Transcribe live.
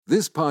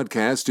This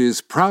podcast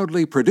is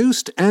proudly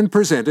produced and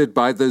presented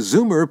by the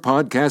Zoomer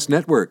Podcast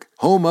Network,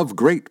 home of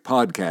great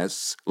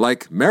podcasts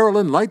like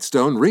Marilyn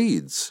Lightstone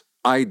Reads,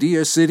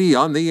 Idea City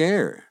on the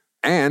Air,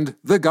 and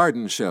The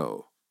Garden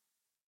Show.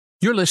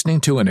 You're listening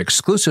to an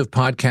exclusive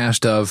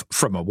podcast of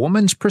From a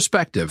Woman's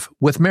Perspective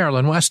with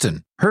Marilyn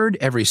Weston, heard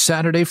every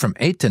Saturday from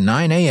 8 to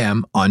 9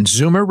 a.m. on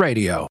Zoomer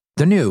Radio,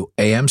 the new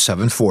AM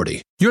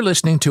 740. You're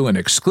listening to an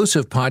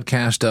exclusive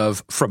podcast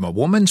of From a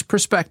Woman's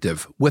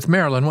Perspective with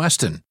Marilyn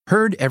Weston,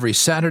 heard every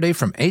Saturday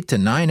from 8 to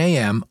 9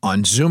 a.m.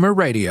 on Zoomer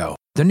Radio,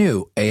 the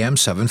new AM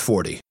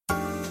 740.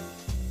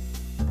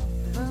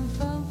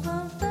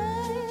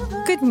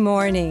 Good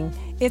morning.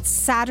 It's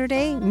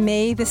Saturday,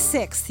 May the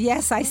 6th.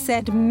 Yes, I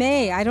said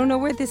May. I don't know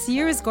where this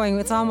year is going.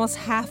 It's almost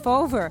half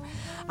over.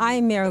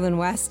 I'm Marilyn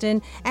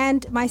Weston,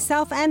 and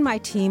myself and my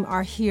team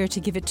are here to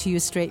give it to you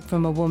straight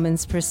from a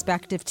woman's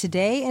perspective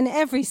today and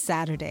every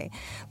Saturday.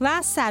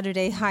 Last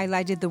Saturday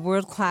highlighted the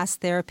world-class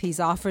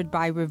therapies offered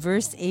by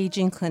Reverse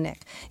Aging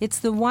Clinic. It's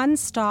the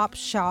one-stop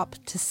shop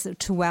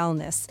to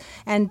wellness.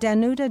 And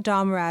Danuta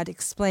Domrad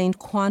explained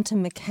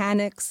quantum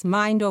mechanics,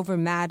 mind over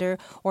matter,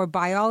 or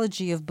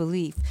biology of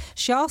belief.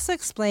 She also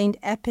explained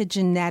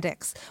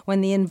epigenetics,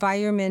 when the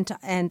environment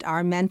and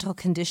our mental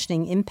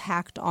conditioning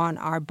impact on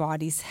our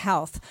body's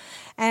health,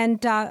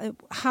 and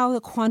how the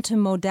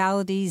quantum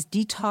modalities,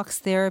 detox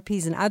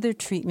therapies, and other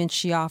treatments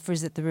she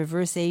offers at the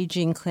Reverse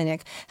Aging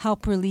Clinic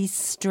help release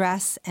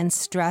stress and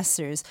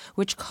stressors,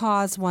 which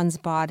cause one's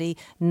body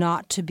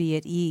not to be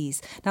at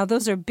ease. Now,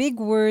 those are big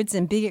words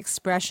and big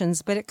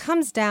expressions, but it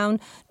comes down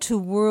to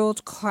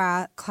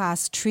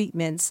world-class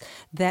treatments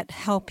that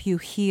help you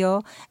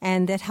heal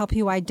and that help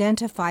you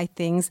identify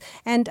things.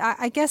 And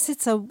I guess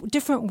it's a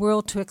different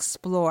world to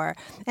explore.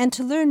 And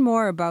to learn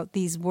more about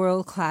these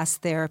world-class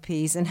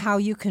therapies and how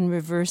you can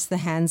reverse the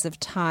hands of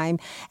time,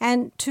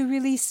 and to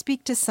really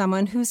speak to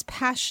someone who's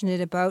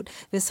passionate about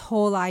this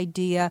whole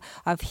idea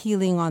of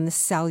healing on the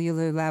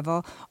cellular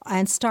level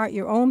and start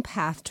your own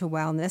path to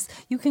wellness,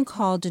 you can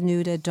call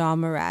Danuta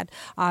Domrad.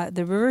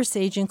 The Reverse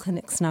Aging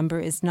Clinic's number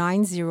is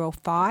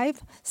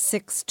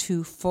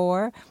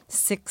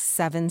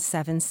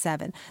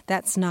 905-624-6777.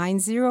 That's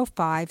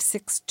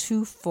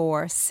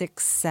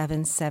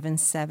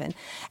 905-624-6777.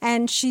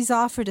 And she's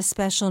offered a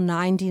special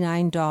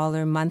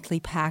 $99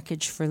 monthly package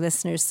for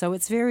listeners, so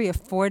it's very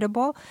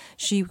affordable.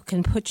 She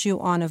can put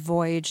you on a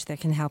voyage that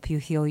can help you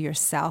heal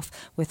yourself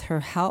with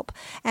her help.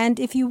 And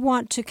if you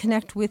want to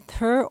connect with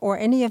her or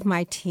any of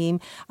my team,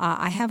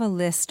 I have a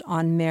list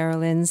on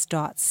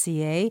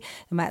marilyns.ca.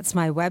 That's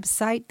my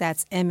website.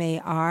 That's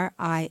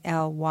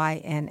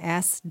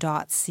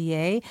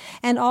marilyns.ca.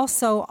 And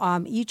also,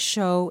 each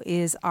show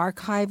is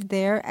archived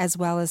there as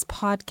well as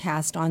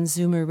podcast on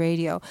Zoomer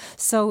Radio.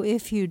 So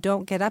if you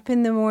don't get up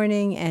in the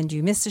morning and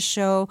you miss a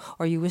show,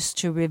 or you wish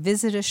to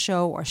revisit a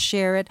show or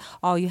share it,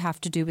 all you have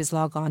to do is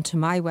log on to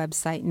my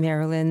website,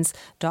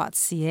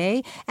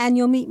 marilyns.ca, and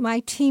you'll meet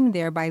my team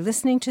there by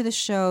listening to the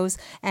shows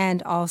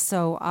and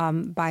also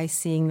by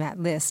seeing that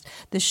list.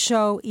 The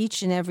show,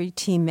 each and every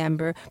team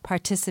member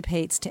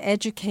participates to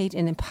educate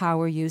and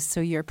empower you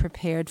so you're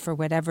prepared for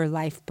whatever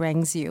life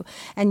brings you,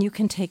 and you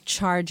can take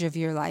charge of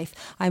your life.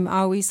 I'm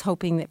always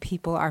hoping that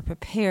people are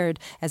prepared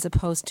as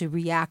opposed to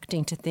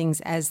reacting to things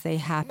as they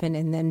happen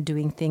and then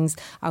doing things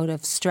out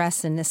of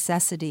stress and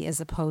necessity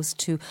as opposed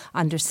to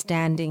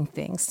understanding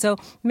things. So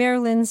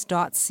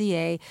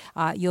marilyns.ca,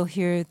 you'll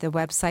hear the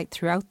website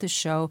throughout the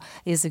show,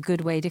 is a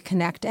good way to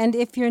connect. And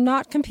if you're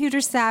not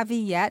computer savvy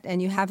yet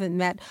and you haven't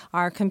met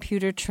our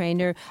computer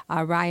trainer,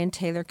 Ryan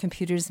Taylor,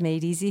 Computers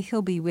Made Easy,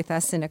 he'll be with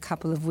us in a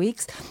couple of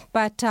weeks.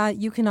 But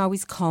you can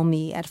always call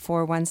me at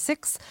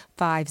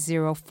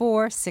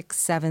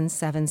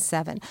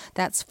 416-504-6777.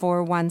 That's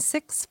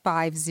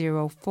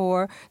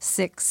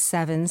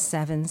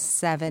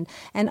 416-504-6777.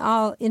 And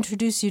I'll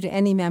introduce you to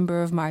any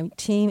member of my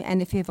team,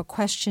 and if you have a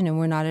question and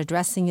we're not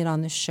addressing it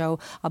on the show,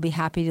 I'll be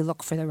happy to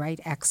look for the right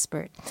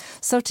expert.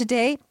 So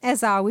today,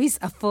 as always,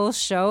 a full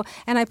show,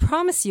 and I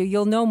promise you,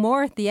 you'll know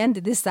more at the end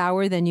of this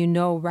hour than you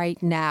know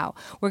right now.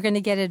 We're going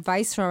to get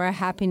advice from our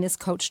happiness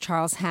coach,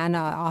 Charles Hanna,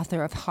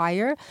 author of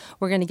Higher.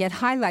 We're going to get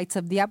highlights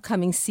of the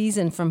upcoming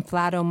season from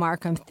Flado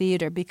Markham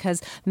Theatre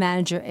because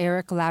manager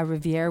Eric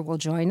LaRiviere will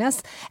join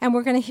us. And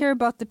we're going to hear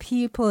about the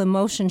People in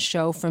Motion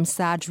show from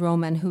Saj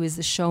Roman, who is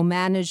the show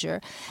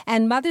manager.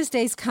 And Mother's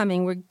Day's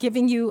coming. We're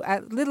giving you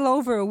a little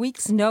over a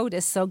week's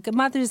notice. So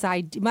Mother's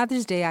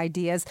Day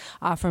ideas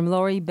from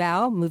Lori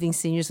Bell, Moving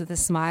Seniors with a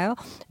Smile,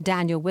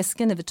 Daniel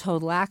Wiskin of the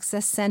Total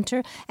Access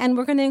Center, and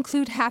we're going to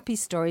include happy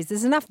stories.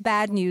 There's enough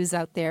bad news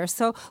out there,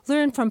 so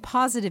learn from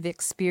positive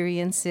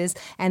experiences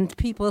and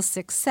people's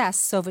success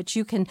so that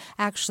you can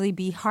actually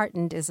be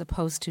heartened as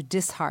opposed to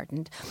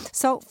disheartened.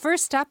 So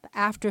first up,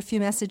 after a few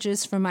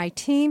messages from my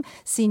team,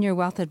 Senior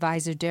Wealth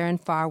Advisor Darren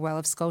Farwell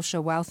of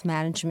Scotia Wealth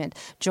Management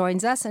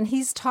joins us, and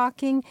he's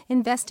talking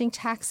investing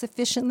tax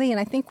efficiently. And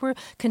I think we're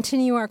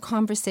continuing our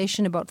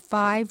conversation about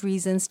 5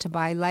 reasons to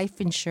buy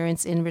life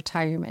insurance in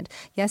retirement.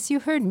 Yes, you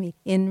heard me,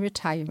 in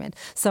retirement.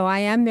 So I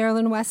am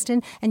Marilyn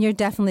Weston, and you're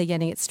definitely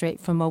getting it straight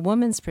from a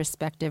woman's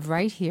perspective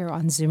right here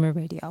on Zoomer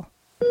Radio.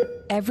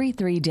 Every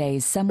 3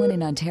 days, someone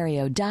in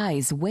Ontario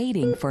dies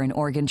waiting for an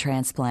organ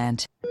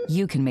transplant.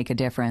 You can make a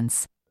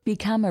difference.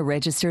 Become a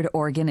registered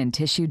organ and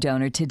tissue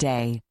donor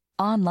today.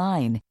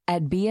 Online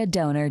at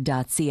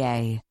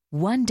beadonor.ca.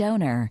 One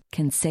donor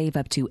can save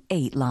up to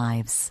 8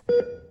 lives.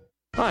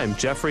 I'm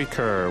Jeffrey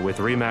Kerr with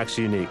RE/MAX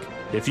Unique.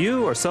 If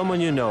you or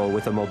someone you know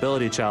with a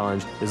mobility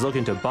challenge is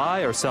looking to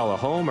buy or sell a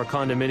home or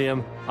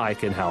condominium, I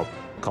can help.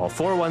 Call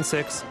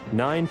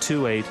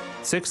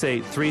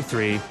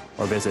 416-928-6833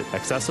 or visit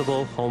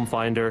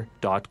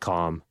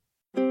accessiblehomefinder.com.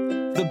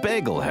 The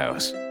Bagel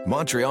House.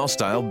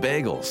 Montreal-style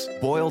bagels,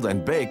 boiled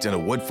and baked in a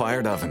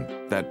wood-fired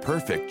oven. That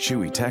perfect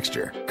chewy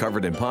texture,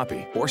 covered in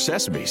poppy or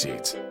sesame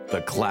seeds.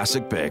 The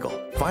classic bagel.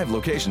 5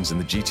 locations in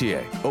the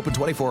GTA. Open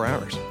 24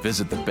 hours.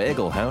 Visit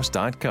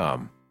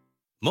thebagelhouse.com.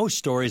 Most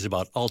stories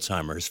about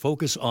Alzheimer's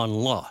focus on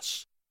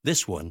loss.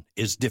 This one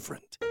is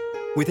different.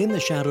 Within the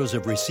shadows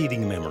of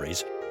receding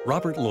memories,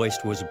 Robert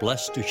Loist was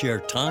blessed to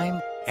share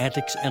time,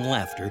 antics, and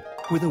laughter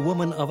with a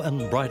woman of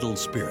unbridled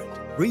spirit.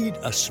 Read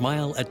A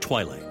Smile at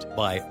Twilight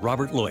by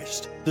Robert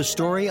Loist, the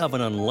story of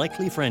an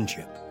unlikely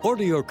friendship.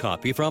 Order your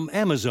copy from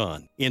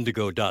Amazon,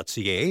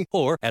 indigo.ca,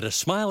 or at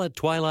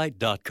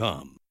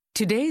asmileattwilight.com.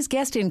 Today's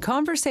guest in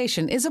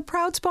conversation is a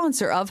proud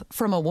sponsor of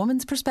From a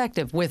Woman's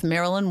Perspective with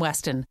Marilyn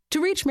Weston.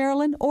 To reach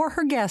Marilyn or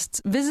her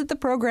guests, visit the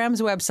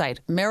program's website,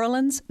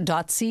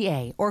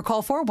 marilyns.ca, or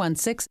call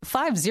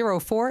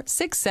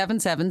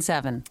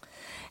 416-504-6777.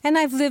 And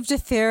I've lived a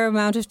fair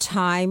amount of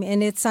time,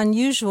 and it's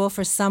unusual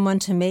for someone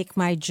to make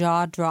my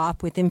jaw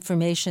drop with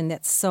information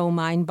that's so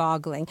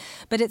mind-boggling.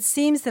 But it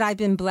seems that I've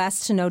been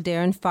blessed to know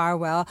Darren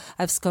Farwell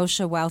of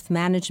Scotia Wealth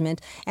Management,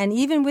 and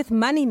even with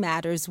money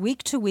matters,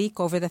 week to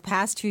week over the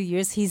past few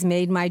years, he's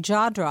made my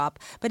jaw drop.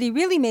 But he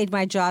really made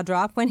my jaw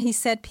drop when he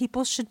said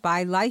people should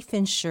buy life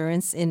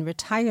insurance in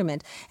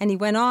retirement. And he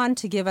went on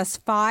to give us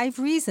 5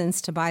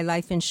 reasons to buy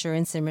life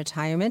insurance in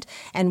retirement.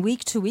 And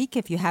week to week,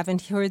 if you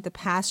haven't heard the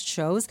past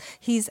shows,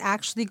 he's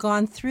actually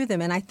gone through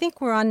them. And I think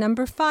we're on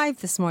number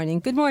 5 this morning.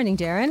 Good morning,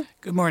 Darren.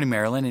 Good morning,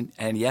 Marilyn.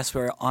 And yes,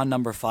 we're on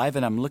number 5,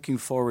 and I'm looking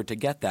forward to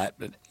get that.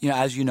 But,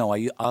 as you know,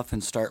 I often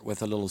start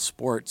with a little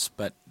sports,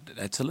 but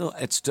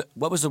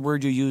what was the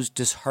word you used?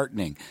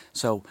 Disheartening.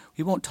 So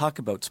we won't talk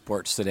about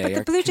sports today. But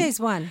the Blue Jays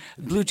won.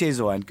 Blue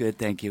Jays won. Good,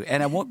 thank you.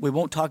 And we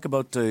won't talk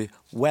about the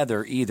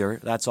weather either.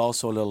 That's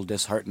also a little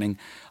disheartening,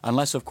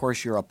 unless, of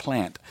course, you're a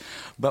plant.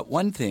 But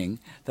one thing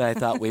that I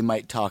thought we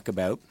might talk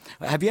about,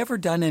 have you ever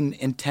done an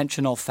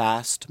intentional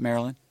fast,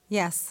 Marilyn?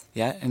 Yes.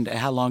 Yeah? And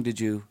how long did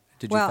you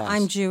fast?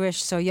 I'm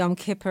Jewish, so Yom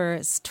Kippur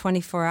is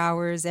 24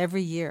 hours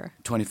every year.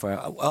 24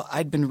 hours. Well,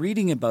 I'd been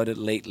reading about it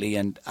lately,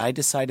 and I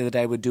decided that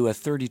I would do a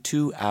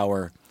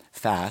 32-hour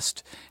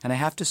fast. And I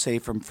have to say,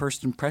 from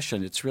first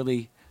impression, it's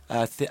really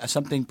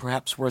something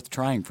perhaps worth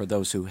trying for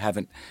those who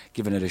haven't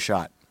given it a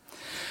shot.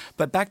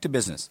 But back to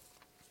business.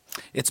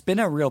 It's been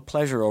a real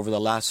pleasure over the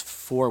last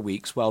 4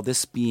 weeks, while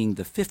this being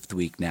the 5th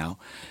week now,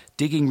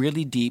 digging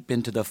really deep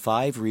into the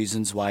 5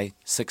 reasons why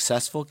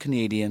successful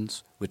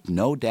Canadians with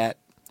no debt,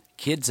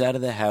 kids out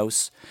of the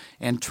house,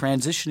 and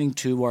transitioning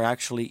to or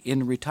actually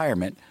in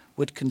retirement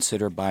would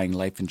consider buying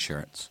life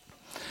insurance.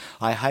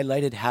 I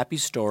highlighted happy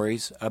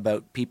stories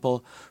about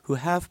people who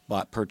have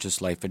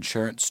purchased life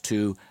insurance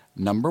to,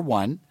 number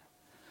 1,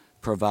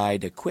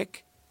 provide a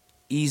quick,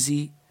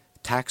 easy,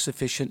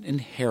 tax-efficient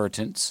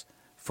inheritance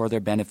for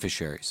their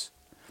beneficiaries.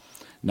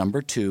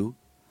 Number 2,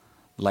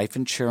 life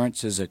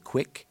insurance is a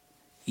quick,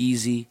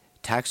 easy,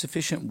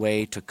 tax-efficient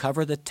way to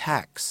cover the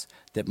tax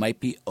that might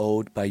be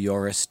owed by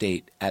your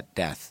estate at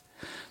death.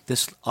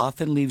 This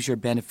often leaves your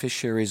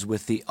beneficiaries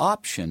with the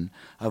option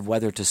of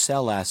whether to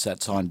sell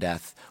assets on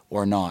death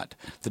or not.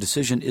 The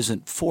decision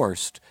isn't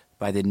forced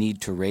by the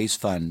need to raise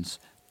funds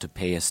to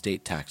pay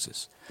estate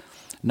taxes.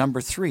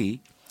 Number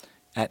 3,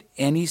 at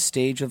any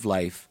stage of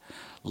life,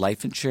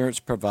 life insurance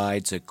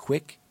provides a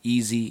quick,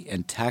 easy,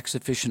 and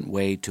tax-efficient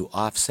way to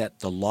offset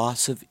the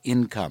loss of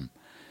income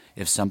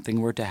if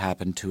something were to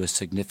happen to a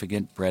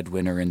significant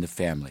breadwinner in the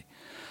family.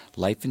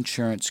 Life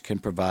insurance can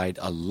provide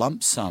a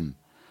lump sum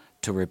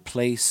to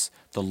replace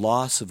the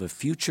loss of a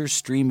future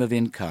stream of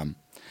income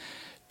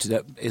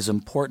that is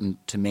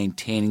important to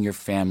maintaining your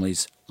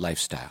family's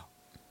lifestyle.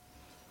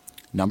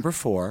 Number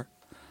 4,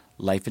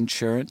 life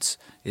insurance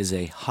is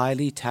a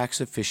highly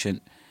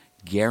tax-efficient,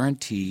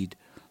 guaranteed,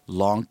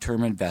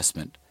 long-term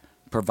investment,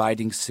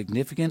 providing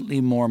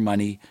significantly more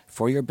money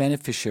for your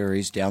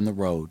beneficiaries down the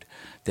road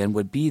than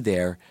would be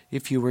there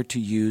if you were to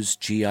use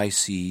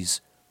GICs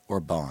or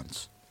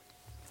bonds.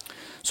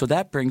 So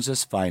that brings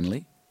us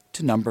finally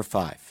to number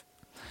 5.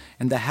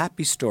 And the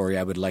happy story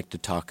I would like to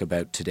talk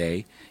about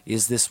today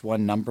is this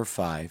one, number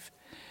 5,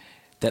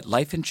 that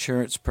life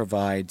insurance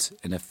provides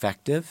an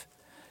effective,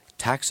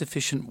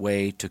 tax-efficient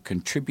way to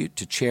contribute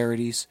to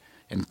charities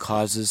and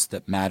causes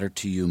that matter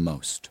to you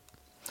most.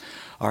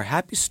 Our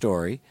happy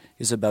story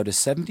is about a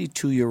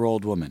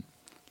 72-year-old woman.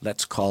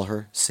 Let's call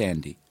her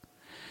Sandy.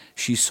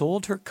 She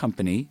sold her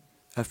company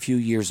a few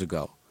years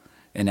ago,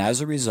 and as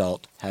a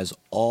result has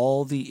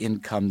all the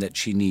income that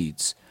she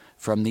needs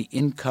from the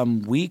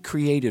income we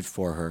created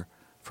for her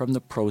from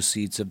the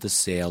proceeds of the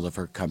sale of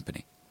her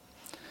company.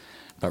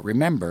 But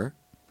remember,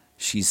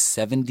 she's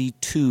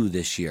 72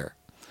 this year.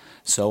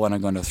 So, and I'm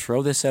going to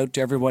throw this out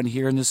to everyone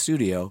here in the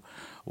studio,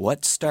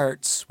 what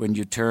starts when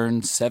you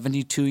turn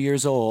 72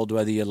 years old,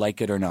 whether you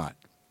like it or not?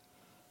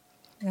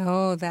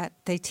 Oh, that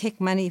they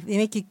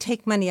make you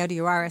take money out of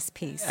your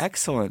RSPs.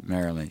 Excellent,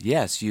 Marilyn.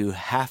 Yes, you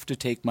have to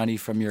take money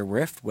from your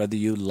RRIF, whether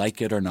you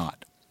like it or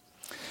not.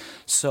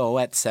 So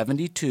at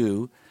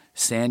 72,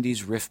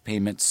 Sandy's RRIF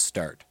payments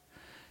start.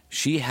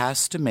 She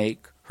has to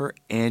make her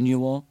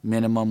annual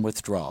minimum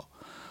withdrawal,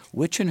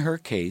 which in her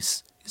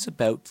case is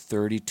about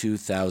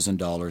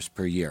 $32,000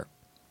 per year.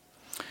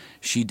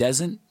 She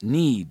doesn't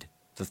need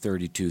the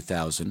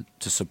 $32,000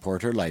 to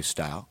support her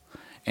lifestyle,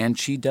 and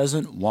she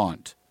doesn't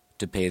want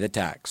to pay the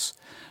tax.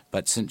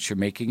 But since you're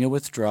making a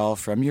withdrawal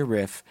from your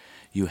RRIF,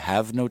 you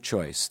have no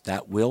choice.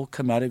 That will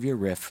come out of your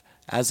RRIF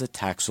as a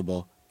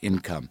taxable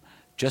income,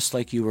 just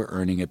like you were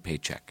earning a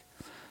paycheck.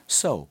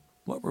 So,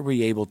 what were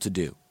we able to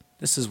do?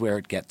 This is where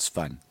it gets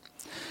fun.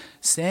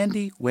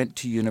 Sandy went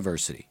to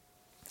university,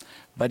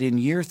 but in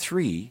year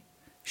 3,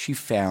 she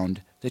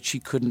found that she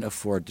couldn't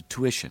afford the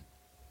tuition.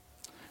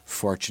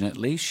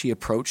 Fortunately, she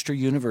approached her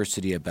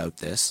university about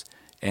this,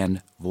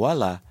 and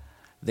voila,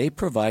 they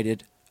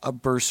provided a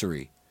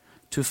bursary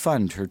to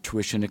fund her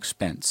tuition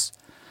expense.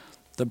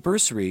 The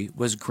bursary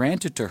was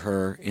granted to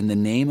her in the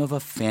name of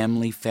a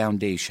family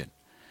foundation.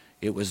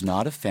 It was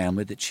not a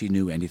family that she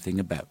knew anything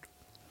about.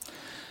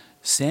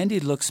 Sandy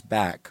looks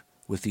back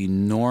with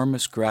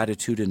enormous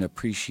gratitude and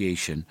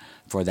appreciation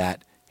for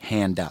that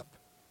hand up.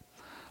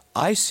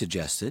 I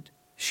suggested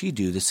she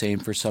do the same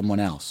for someone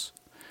else.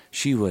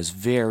 She was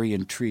very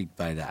intrigued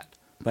by that.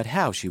 But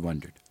how, she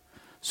wondered.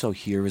 So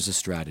here is a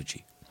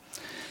strategy.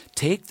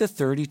 Take the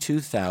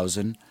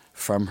 $32,000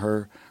 from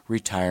her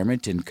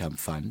retirement income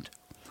fund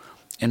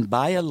and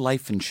buy a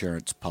life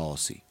insurance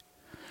policy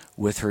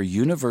with her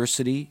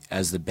university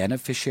as the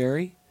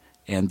beneficiary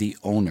and the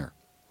owner.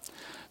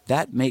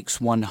 That makes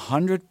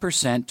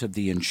 100% of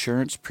the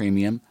insurance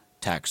premium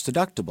tax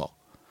deductible.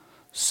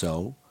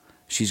 So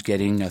she's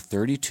getting a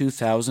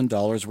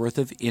 $32,000 worth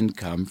of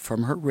income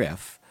from her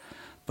RRIF,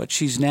 but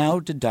she's now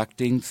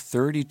deducting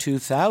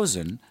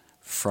 $32,000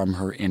 from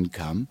her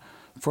income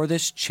for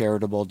this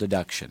charitable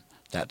deduction.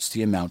 That's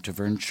the amount of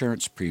her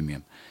insurance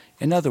premium.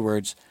 In other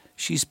words,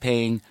 she's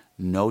paying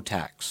no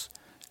tax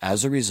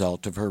as a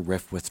result of her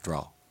RRIF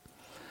withdrawal.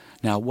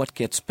 Now, what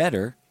gets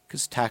better,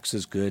 because tax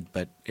is good,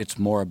 but it's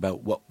more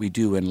about what we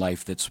do in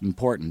life that's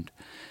important,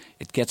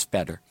 it gets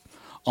better.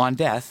 On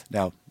death,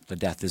 now the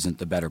death isn't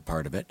the better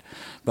part of it,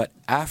 but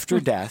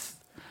after death,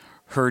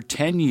 her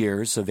 10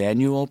 years of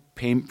annual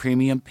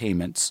premium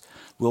payments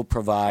will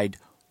provide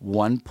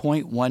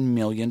 $1.1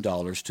 million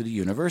to the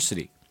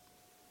university.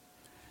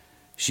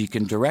 She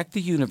can direct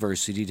the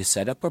university to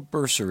set up a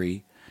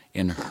bursary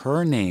in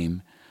her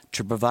name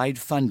to provide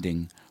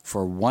funding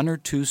for 1 or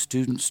 2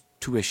 students'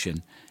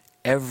 tuition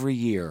every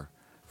year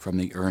from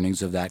the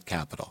earnings of that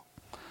capital,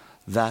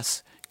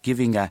 thus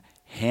giving a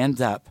hand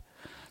up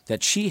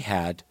that she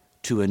had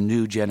to a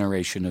new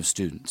generation of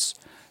students.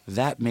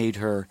 That made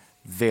her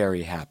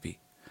very happy.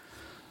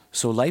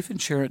 So life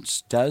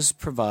insurance does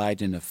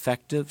provide an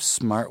effective,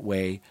 smart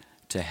way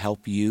to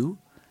help you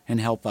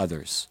and help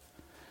others.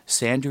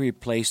 Sandy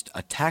replaced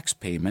a tax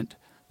payment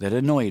that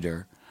annoyed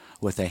her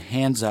with a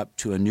hands up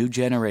to a new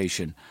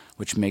generation,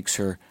 which makes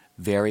her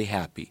very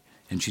happy.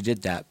 And she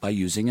did that by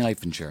using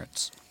life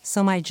insurance.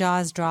 So my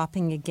jaw's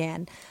dropping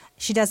again.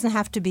 She doesn't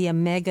have to be a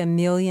mega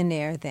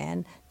millionaire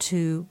then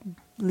to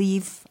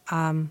leave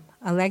a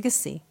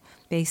legacy,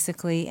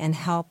 basically, and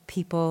help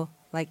people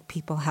like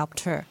people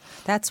helped her.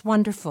 That's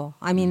wonderful.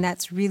 I mean,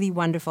 that's really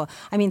wonderful.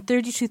 I mean,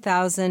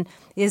 $32,000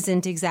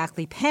 isn't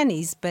exactly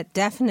pennies, but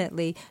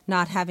definitely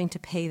not having to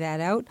pay that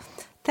out.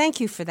 Thank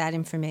you for that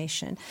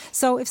information.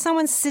 So if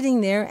someone's sitting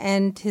there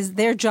and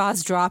their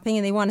jaw's dropping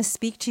and they want to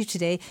speak to you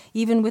today,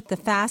 even with the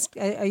fast,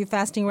 are you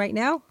fasting right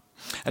now?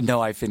 No,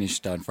 I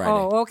finished on Friday.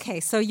 Oh, okay.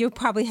 So you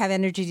probably have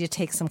energy to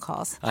take some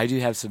calls. I do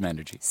have some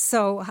energy.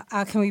 So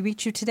can we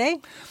reach you today?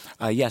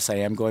 Yes, I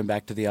am going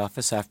back to the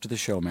office after the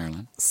show,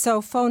 Marilyn. So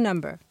phone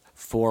number?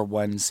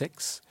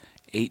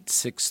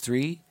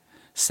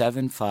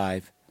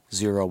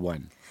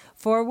 416-863-7501.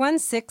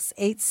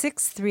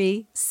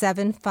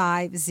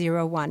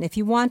 416-863-7501. If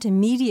you want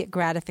immediate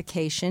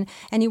gratification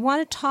and you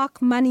want to talk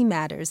money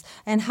matters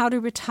and how to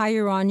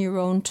retire on your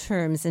own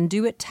terms and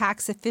do it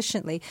tax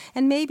efficiently,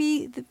 and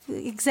maybe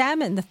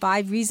examine the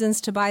 5 reasons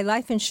to buy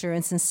life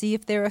insurance and see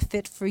if they're a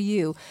fit for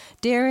you,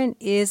 Darren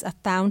is a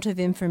fount of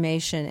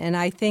information. And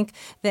I think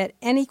that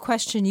any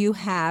question you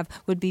have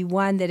would be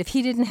one that if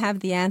he didn't have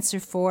the answer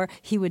for,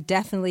 he would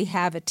definitely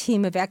have a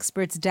team of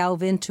experts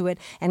delve into it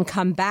and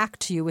come back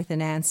to you with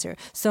an answer.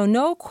 answer. So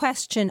no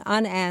question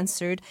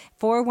unanswered.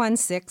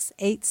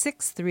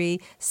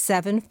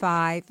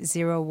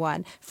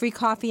 416-863-7501. Free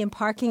coffee and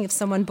parking if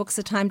someone books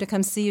a time to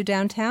come see you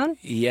downtown?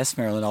 Yes,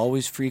 Marilyn,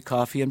 always free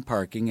coffee and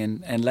parking.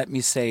 And let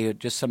me say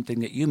just something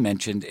that you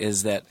mentioned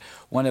is that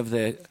one of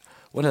the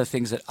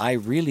things that I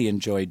really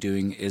enjoy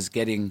doing is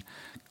getting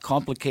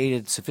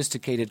complicated,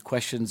 sophisticated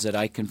questions that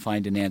I can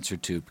find an answer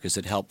to, because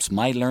it helps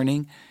my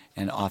learning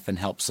and often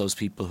helps those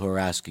people who are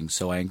asking.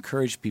 So I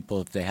encourage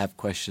people, if they have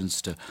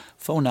questions, to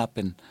phone up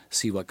and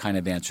see what kind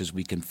of answers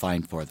we can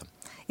find for them.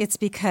 It's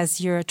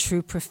because you're a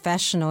true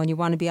professional and you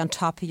want to be on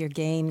top of your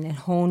game and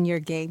hone your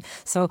game.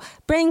 So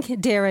bring,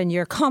 Darren,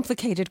 your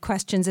complicated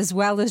questions as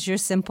well as your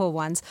simple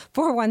ones.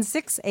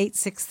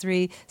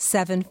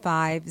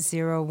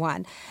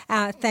 416-863-7501.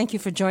 Thank you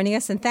for joining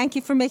us, and thank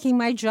you for making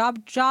my jaw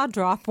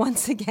drop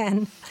once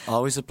again.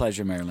 Always a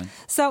pleasure, Marilyn.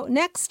 So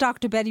next,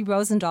 Dr. Betty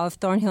Rosendahl of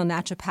Thornhill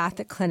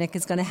Naturopathic Clinic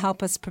is going to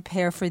help us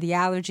prepare for the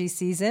allergy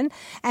season.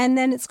 And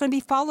then it's going to be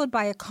followed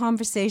by a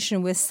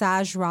conversation with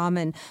Saj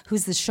Raman,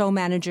 who's the show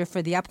manager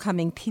for the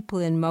upcoming People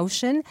in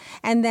Motion,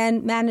 and then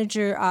the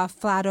manager of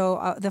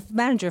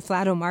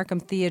Flato Markham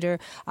Theatre,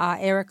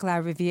 Eric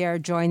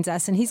Lariviere, joins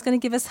us, and he's going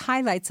to give us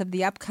highlights of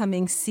the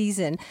upcoming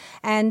season.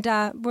 And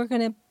we're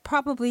going to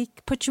probably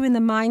put you in the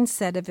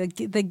mindset of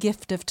the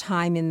gift of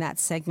time in that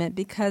segment,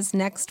 because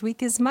next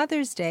week is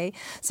Mother's Day.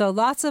 So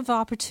lots of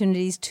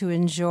opportunities to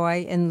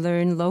enjoy and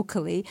learn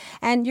locally.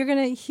 And you're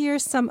going to hear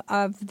some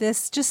of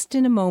this just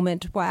in a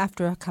moment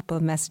after a couple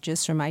of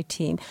messages from my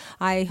team.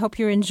 I hope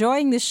you're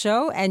enjoying the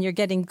show and you're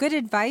getting good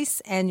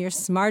advice and you're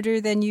smarter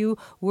than you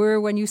were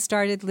when you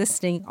started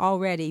listening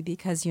already,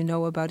 because you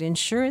know about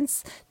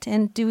insurance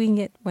and doing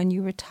it when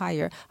you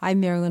retire.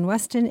 I'm Marilyn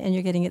Weston, and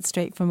you're getting it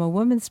straight from a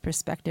woman's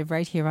perspective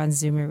right here on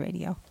Zoomer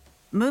Radio.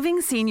 Moving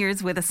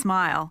seniors with a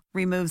smile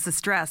removes the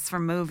stress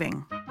from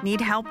moving. Need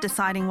help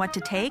deciding what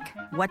to take,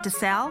 what to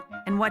sell,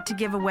 and what to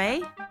give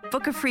away?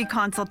 Book a free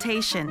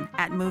consultation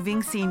at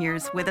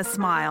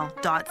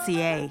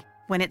movingseniorswithasmile.ca.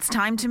 When it's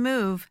time to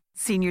move,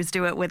 seniors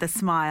do it with a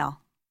smile.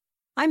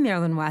 I'm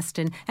Marilyn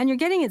Weston, and you're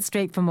getting it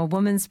straight from a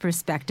woman's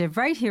perspective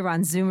right here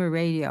on Zoomer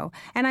Radio.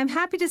 And I'm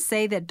happy to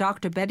say that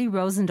Dr. Betty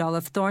Rosendahl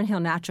of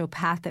Thornhill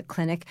Naturopathic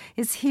Clinic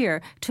is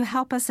here to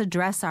help us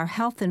address our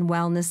health and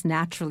wellness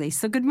naturally.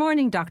 So good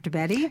morning, Dr.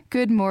 Betty.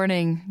 Good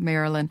morning,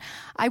 Marilyn.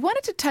 I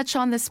wanted to touch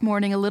on this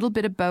morning a little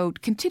bit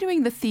about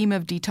continuing the theme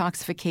of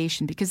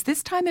detoxification, because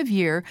this time of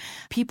year,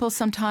 people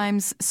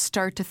sometimes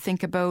start to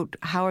think about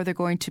how are they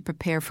going to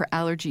prepare for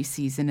allergy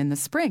season in the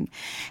spring.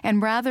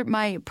 And rather,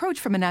 my approach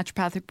from a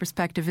naturopathic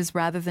perspective is,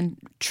 rather than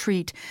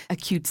treat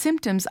acute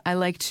symptoms, I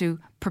like to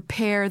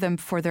prepare them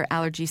for their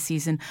allergy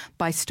season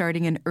by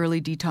starting an early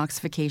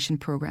detoxification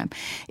program.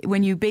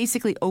 When you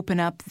basically open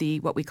up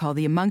what we call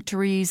the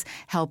emunctories,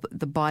 help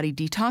the body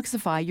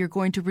detoxify, you're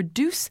going to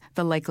reduce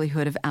the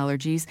likelihood of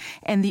allergies.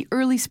 And the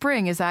early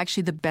spring is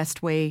actually the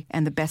best way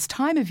and the best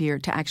time of year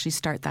to actually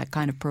start that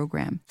kind of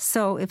program.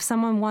 So if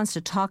someone wants to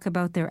talk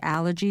about their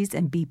allergies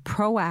and be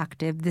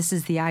proactive, this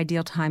is the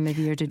ideal time of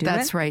year to do it?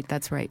 That's right.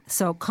 That's right.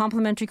 So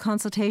complimentary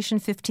consultation,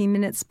 15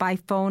 minutes by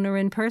phone or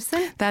in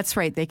person? That's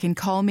right. They can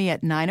call me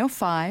at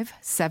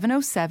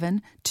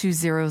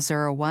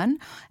 905-707-2001,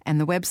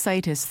 and the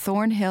website is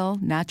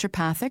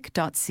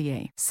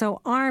thornhillnaturopathic.ca. So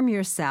arm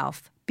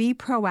yourself. Be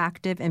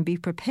proactive and be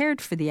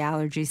prepared for the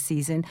allergy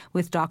season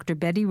with Dr.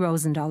 Betty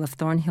Rosendahl of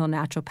Thornhill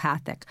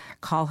Naturopathic.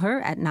 Call her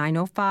at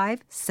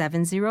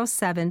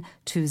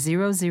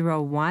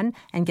 905-707-2001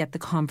 and get the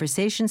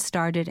conversation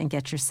started and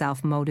get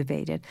yourself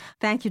motivated.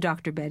 Thank you,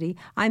 Dr. Betty.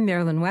 I'm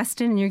Marilyn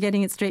Weston, and you're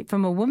getting it straight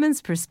from a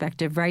woman's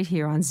perspective right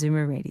here on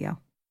Zoomer Radio.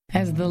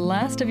 As the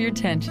last of your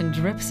tension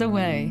drips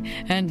away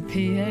and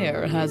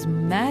Pierre has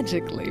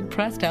magically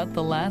pressed out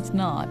the last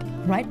knot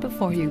right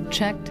before you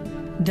checked,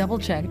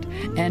 double-checked,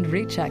 and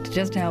rechecked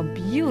just how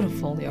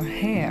beautiful your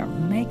hair,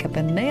 makeup,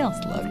 and nails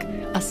look,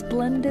 a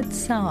splendid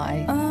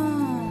sigh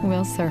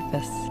will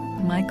surface.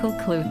 Michael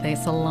Cluthe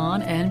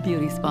Salon and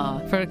Beauty Spa.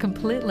 For a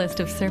complete list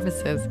of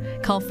services,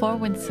 call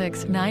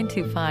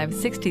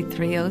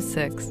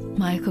 416-925-6306.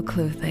 Michael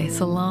Cluthe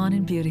Salon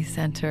and Beauty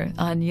Center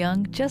on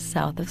Yonge, just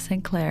south of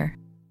St. Clair.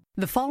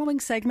 The following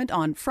segment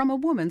on From a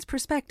Woman's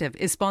Perspective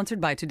is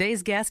sponsored by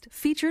today's guest,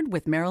 Featured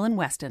with Marilyn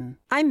Weston.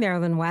 I'm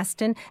Marilyn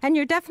Weston, and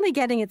you're definitely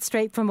getting it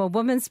straight from a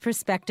woman's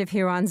perspective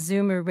here on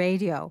Zoomer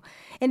Radio.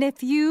 And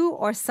if you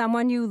or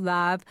someone you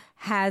love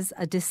has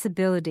a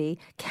disability,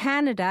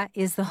 Canada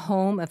is the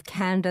home of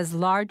Canada's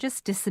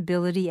largest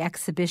disability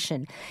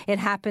exhibition. It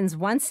happens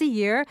once a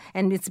year,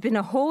 and it's been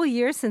a whole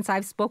year since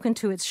I've spoken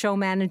to its show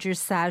manager,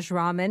 Saj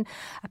Raman,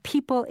 a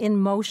People in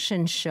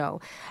Motion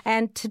show.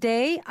 And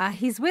today,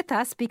 he's with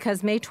us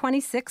because May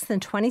 26th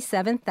and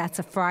 27th, that's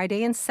a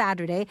Friday and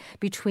Saturday,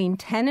 between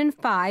 10 and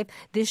 5,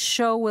 this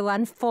show will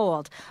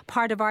unfold.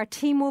 Part of our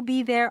team will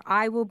be there.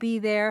 I will be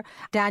there.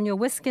 Daniel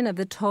Wiskin of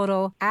the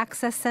Total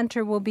Access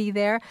Center will be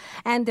there.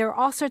 And there are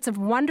all sorts of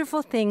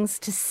wonderful things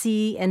to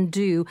see and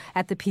do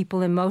at the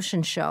People in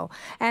Motion show.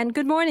 And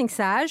good morning,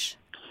 Saj.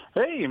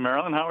 Hey,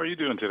 Marilyn, how are you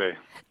doing today?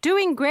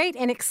 Doing great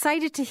and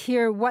excited to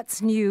hear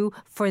what's new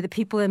for the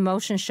People in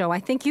Motion show. I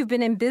think you've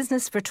been in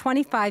business for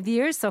 25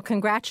 years, so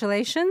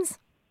congratulations.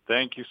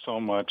 Thank you so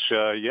much.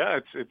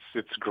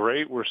 It's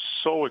great. We're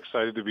so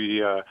excited to be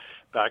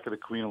back at the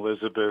Queen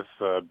Elizabeth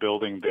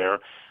building there,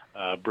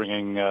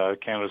 bringing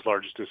Canada's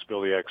largest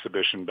disability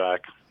exhibition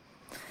back.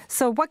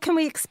 So what can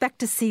we expect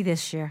to see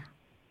this year?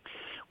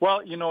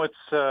 Well,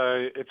 it's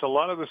a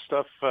lot of the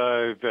stuff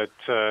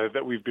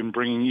that we've been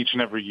bringing each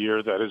and every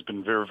year that has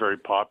been very, very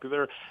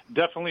popular.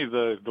 Definitely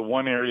the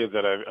one area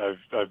that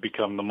I've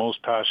become the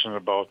most passionate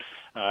about,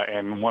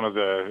 and one of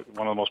the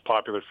most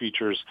popular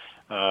features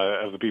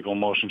of the People in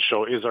Motion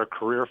show is our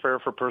career fair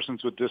for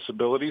persons with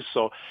disabilities.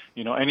 So,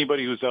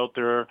 anybody who's out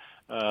there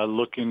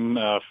looking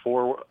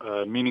for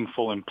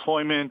meaningful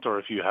employment, or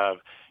if you have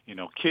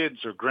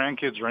kids or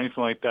grandkids or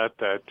anything like that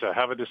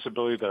have a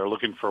disability that are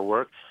looking for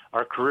work,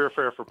 our career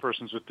fair for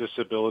persons with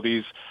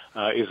disabilities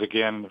is,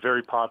 again,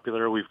 very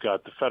popular. We've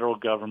got the federal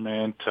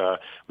government,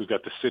 we've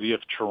got the City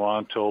of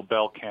Toronto,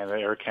 Bell Canada,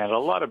 Air Canada, a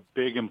lot of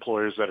big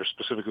employers that are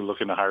specifically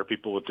looking to hire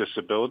people with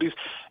disabilities.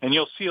 And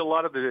you'll see a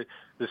lot of the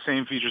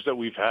same features that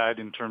we've had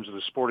in terms of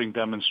the sporting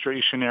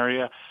demonstration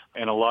area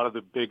and a lot of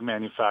the big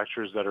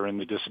manufacturers that are in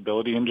the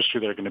disability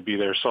industry that are going to be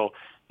there. So,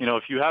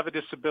 if you have a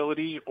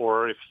disability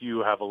or if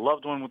you have a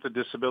loved one with a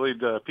disability,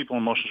 the People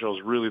in Motion show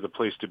is really the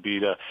place to be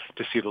to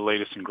see the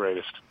latest and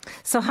greatest.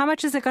 So how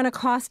much is it going to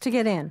cost to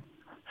get in?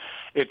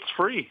 It's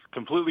free,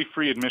 completely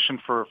free admission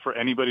for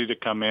anybody to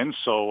come in.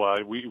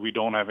 So we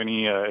don't have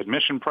any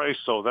admission price.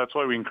 So that's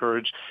why we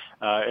encourage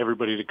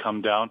everybody to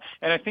come down.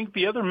 And I think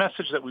the other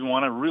message that we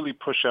want to really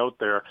push out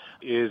there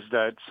is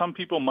that some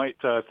people might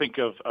think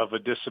of a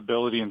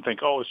disability and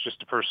think, oh, it's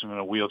just a person in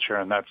a wheelchair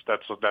and that's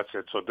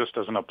it. So this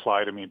doesn't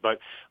apply to me. But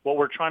what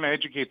we're trying to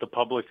educate the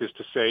public is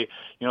to say,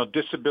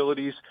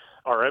 disabilities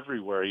are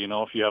everywhere.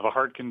 If you have a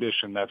heart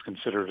condition, that's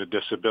considered a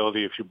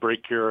disability. If you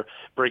break your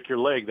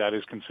leg, that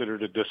is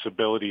considered a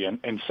disability.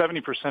 And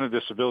 70% of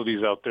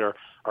disabilities out there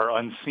are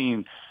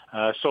unseen.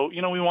 So,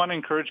 we want to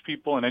encourage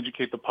people and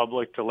educate the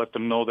public to let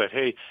them know that,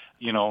 hey,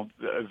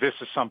 this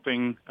is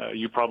something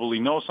you probably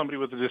know somebody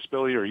with a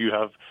disability or you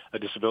have a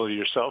disability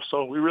yourself.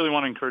 So we really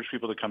want to encourage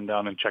people to come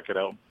down and check it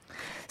out.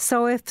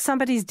 So if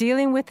somebody's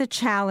dealing with a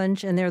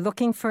challenge and they're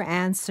looking for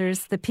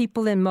answers, the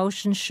People in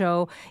Motion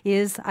show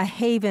is a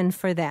haven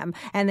for them,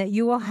 and that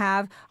you will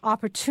have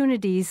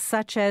opportunities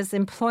such as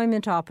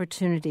employment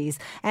opportunities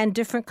and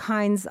different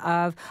kinds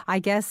of,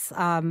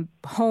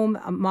 home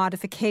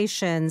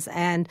modifications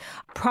and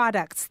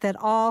products that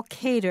all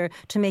cater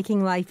to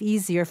making life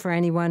easier for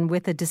anyone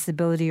with a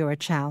disability or a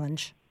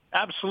challenge.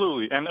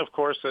 Absolutely. And, of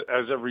course,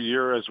 as every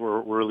year, as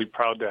we're really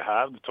proud to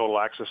have, the Total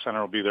Access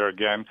Center will be there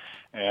again.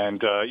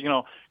 And,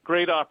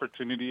 great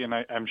opportunity. And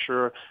I'm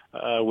sure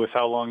with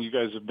how long you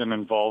guys have been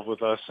involved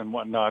with us and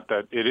whatnot,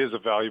 that it is a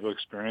valuable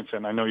experience.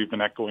 And I know you've been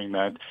echoing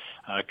that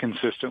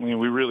consistently. And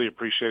we really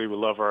appreciate it. We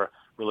love our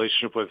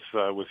relationship with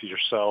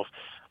yourself.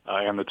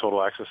 And the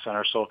Total Access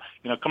Center. So,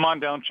 come on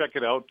down, check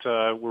it out.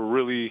 We're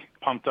really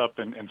pumped up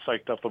and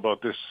psyched up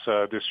about this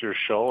year's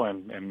show,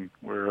 and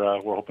we're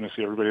hoping to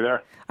see everybody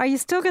there. Are you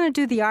still going to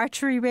do the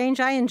archery range?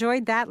 I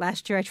enjoyed that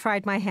last year. I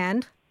tried my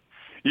hand.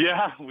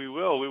 Yeah, we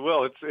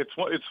will. It's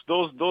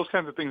those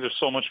kinds of things are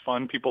so much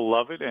fun. People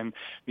love it, and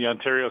the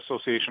Ontario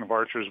Association of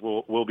Archers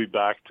will be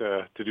back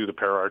to do the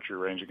para archery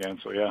range again.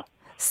 So yeah.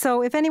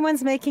 So if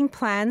anyone's making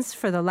plans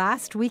for the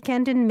last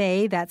weekend in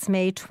May, that's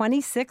May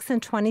 26th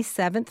and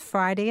 27th,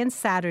 Friday and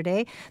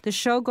Saturday, the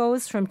show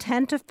goes from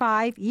 10 to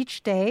 5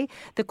 each day.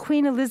 The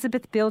Queen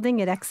Elizabeth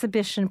Building at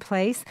Exhibition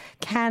Place,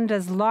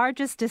 Canada's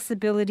largest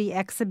disability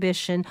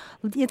exhibition.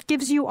 It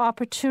gives you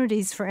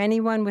opportunities for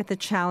anyone with a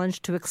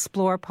challenge to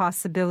explore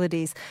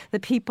possibilities. The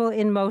People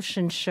in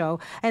Motion show.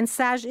 And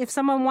Saj, if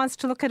someone wants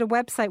to look at a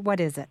website, what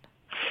is it?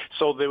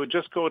 So they would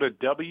just go to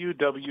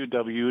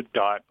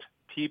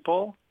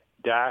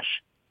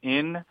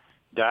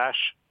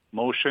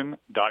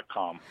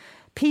people-in-motion.com.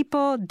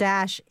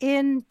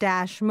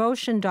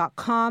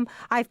 people-in-motion.com.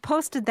 I've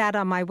posted that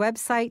on my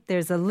website.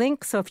 There's a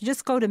link. So if you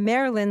just go to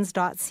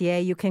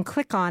marilyns.ca, you can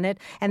click on it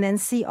and then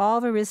see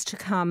all there is to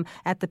come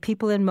at the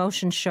People in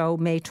Motion show,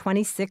 May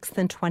 26th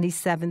and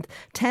 27th,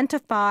 10 to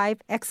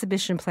 5,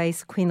 Exhibition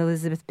Place, Queen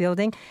Elizabeth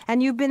Building.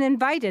 And you've been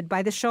invited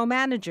by the show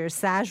manager,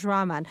 Saj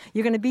Rahman.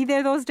 You're going to be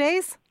there those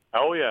days?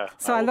 Oh, yeah.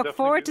 So I look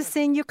forward to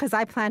seeing you because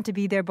I plan to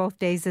be there both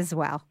days as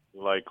well.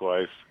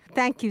 Likewise.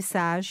 Thank you,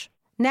 Saj.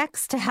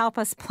 Next, to help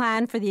us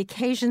plan for the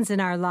occasions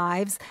in our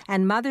lives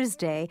and Mother's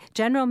Day,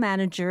 General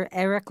Manager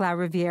Eric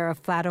LaRiviere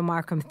of Flato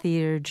Markham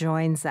Theatre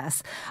joins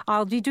us.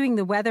 I'll be doing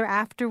the weather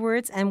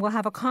afterwards, and we'll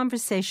have a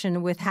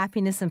conversation with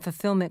happiness and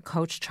fulfillment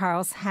coach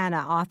Charles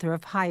Hanna, author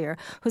of Higher,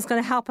 who's going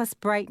to help us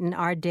brighten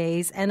our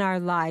days and our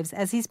lives,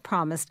 as he's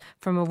promised,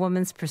 from a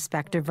woman's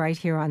perspective right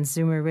here on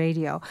Zoomer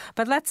Radio.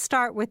 But let's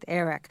start with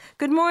Eric.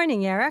 Good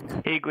morning, Eric.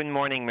 Hey, good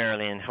morning,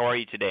 Marilyn. How are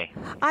you today?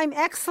 I'm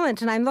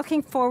excellent, and I'm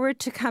looking forward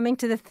to coming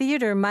to the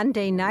theatre Theater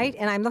Monday night,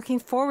 and I'm looking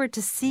forward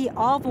to see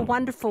all the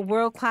wonderful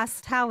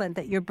world-class talent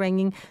that you're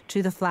bringing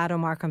to the Flato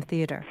Markham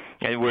Theater.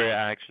 And we're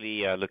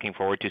actually looking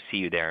forward to see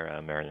you there,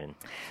 Marilyn.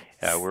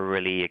 We're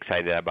really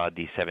excited about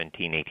the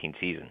 17-18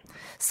 season.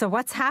 So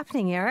what's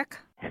happening, Eric?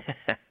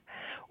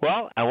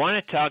 Well, I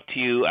want to talk to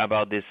you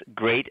about this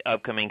great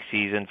upcoming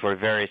season for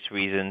various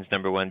reasons.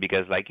 Number one,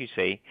 because like you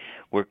say,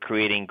 we're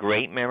creating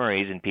great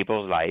memories in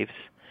people's lives.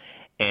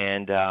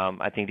 And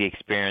I think the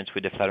experience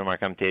with the Flato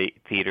Markham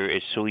Theater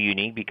is so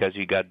unique because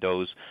you got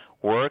those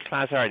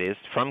world-class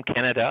artists from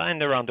Canada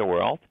and around the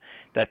world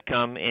that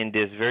come in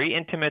this very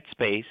intimate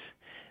space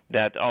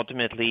that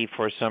ultimately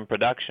for some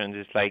productions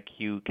it's like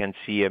you can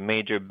see a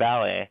major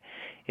ballet.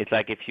 It's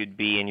like if you'd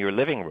be in your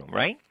living room,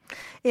 right?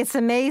 It's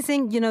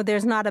amazing. You know,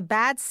 there's not a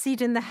bad seat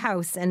in the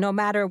house, and no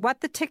matter what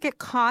the ticket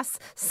costs,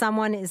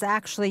 someone is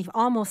actually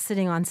almost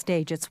sitting on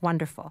stage. It's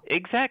wonderful.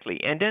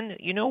 Exactly. And then,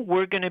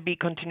 we're going to be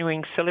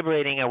continuing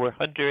celebrating our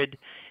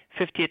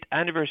 150th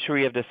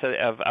anniversary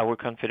of our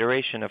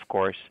Confederation, of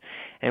course.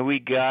 And we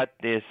got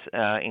this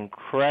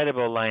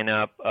incredible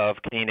lineup of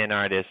Canadian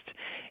artists.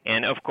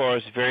 And, of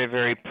course, very,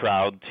 very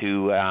proud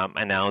to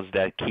announce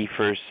that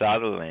Kiefer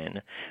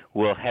Sutherland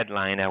will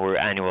headline our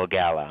annual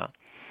gala.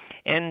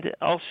 And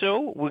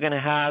also, we're going to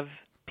have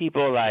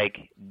people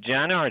like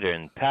Jan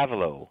Arden,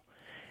 Pavlo,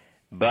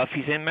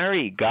 Buffy St.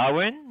 Mary,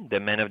 Gowan,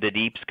 the Men of the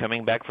Deeps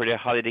coming back for their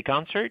holiday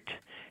concert,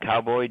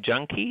 Cowboy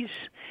Junkies,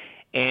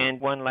 and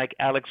one like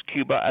Alex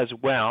Cuba as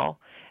well.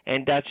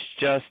 And that's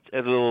just a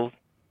little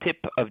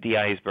tip of the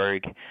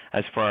iceberg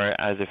as far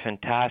as the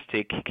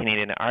fantastic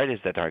Canadian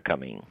artists that are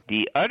coming.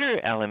 The other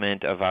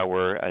element of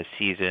our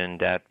season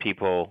that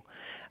people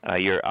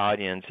your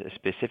audience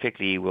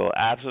specifically will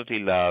absolutely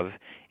love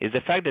is the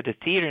fact that the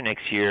theater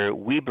next year,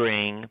 we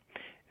bring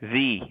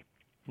the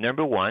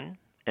number one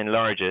and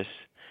largest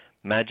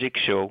magic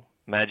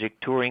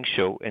touring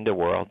show in the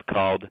world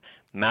called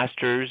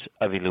Masters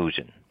of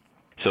Illusion.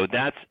 So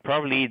that's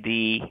probably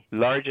the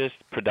largest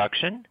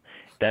production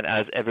that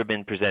has ever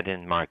been presented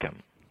in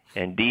Markham.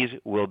 And these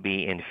will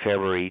be in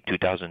February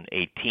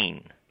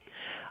 2018.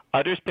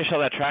 Other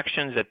special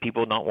attractions that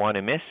people don't want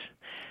to miss,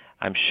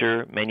 I'm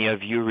sure many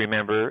of you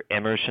remember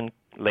Emerson,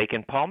 Lake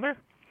and Palmer.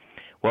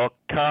 Well,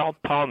 Carl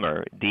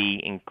Palmer,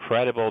 the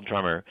incredible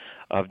drummer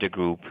of the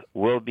group,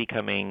 will be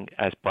coming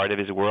as part of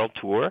his world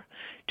tour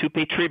to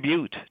pay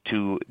tribute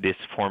to this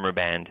former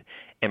band,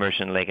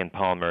 Emerson, Lake and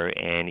Palmer,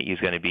 and he's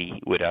going to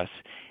be with us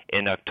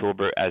in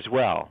October as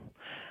well.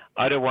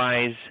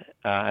 Otherwise,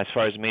 as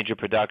far as major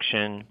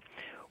production,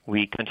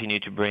 we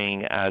continue to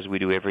bring, as we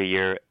do every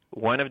year,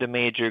 one of the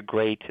major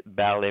great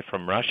ballet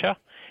from Russia,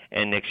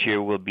 and next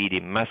year will be the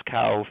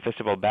Moscow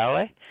Festival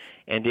Ballet,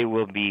 and they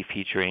will be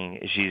featuring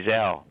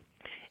Giselle.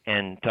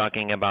 And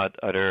talking about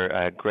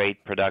other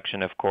great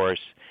production, of course,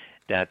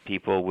 that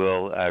people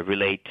will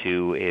relate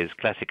to is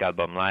Classic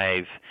Album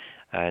Live.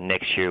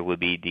 Next year will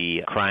be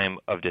the Crime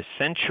of the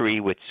Century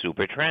with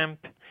Supertramp.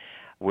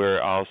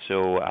 We're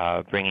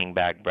also bringing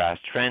back Brass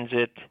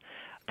Transit,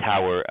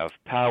 Tower of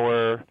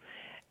Power,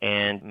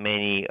 and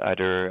many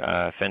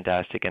other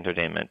fantastic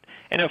entertainment.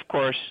 And of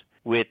course,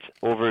 with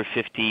over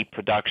 50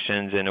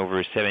 productions and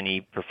over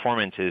 70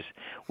 performances,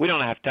 we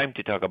don't have time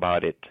to talk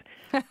about it.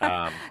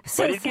 But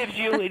it gives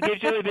you a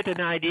little bit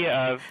an idea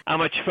of how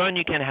much fun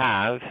you can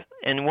have.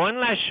 And one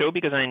last show,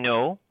 because I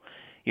know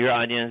your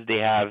audience, they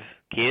have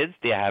kids,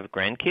 they have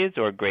grandkids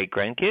or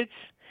great-grandkids,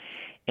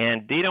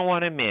 and they don't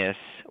want to miss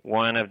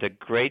one of the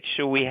great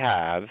shows we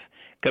have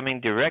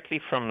coming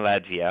directly from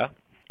Latvia,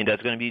 and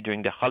that's going to be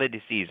during the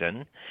holiday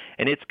season,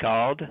 and it's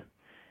called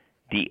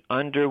the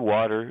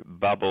Underwater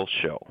Bubble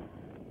Show.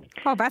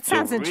 Oh, that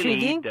sounds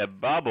intriguing. Really, the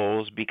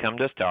bubbles become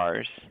the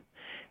stars.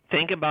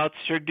 Think about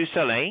Cirque du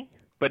Soleil,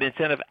 but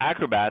instead of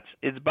acrobats,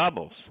 it's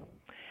bubbles.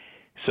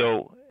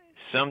 So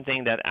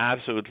something that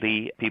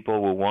absolutely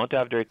people will want to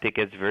have their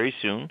tickets very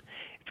soon.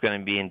 It's going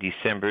to be in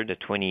December the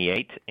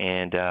 28th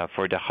and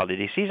for the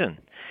holiday season.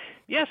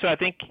 Yeah, so I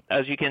think,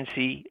 as you can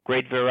see,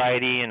 great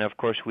variety. And, of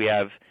course, we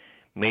have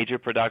major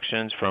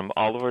productions from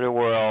all over the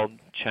world,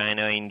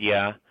 China,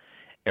 India,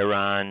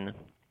 Iran,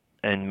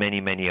 and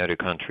many, many other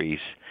countries.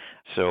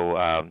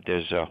 So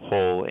there's a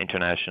whole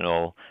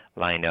international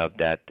lineup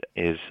that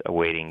is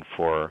awaiting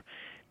for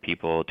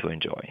people to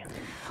enjoy.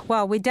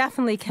 Well, we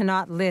definitely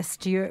cannot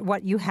list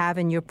what you have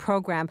in your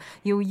program.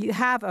 You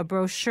have a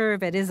brochure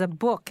that is a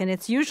book, and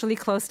it's usually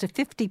close to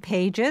 50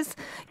 pages.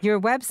 Your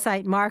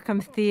website,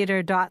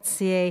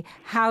 markhamtheatre.ca,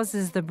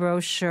 houses the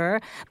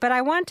brochure. But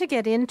I want to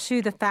get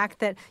into the fact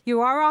that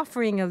you are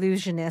offering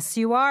illusionists,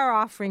 you are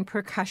offering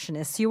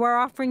percussionists, you are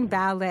offering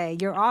ballet,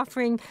 you're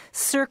offering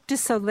Cirque du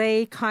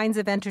Soleil kinds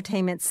of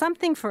entertainment,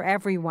 something for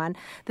everyone.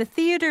 The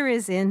theater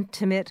is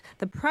intimate,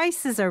 the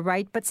prices are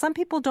right, but some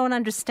people don't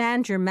understand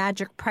your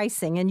magic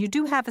pricing, and you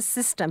do have a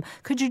system.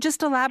 Could you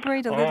just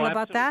elaborate a little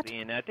about that?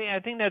 And I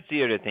think that's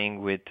the other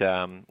thing with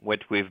what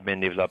we've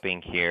been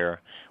developing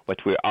here, what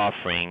we're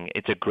offering.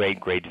 It's a great,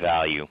 great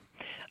value.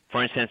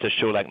 For instance, a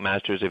show like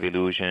Masters of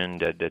Illusion,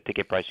 the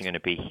ticket price you're going to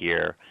pay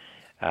here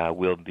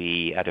will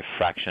be at a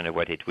fraction of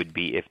what it would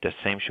be if the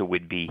same show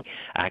would be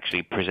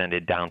actually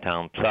presented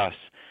downtown, plus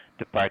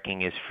the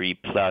parking is free,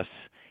 plus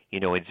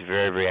it's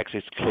very actually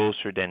it's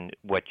closer than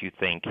what you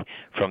think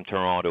from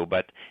Toronto.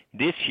 But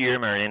this year,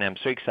 Marilyn, I'm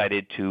so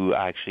excited to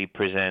actually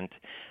present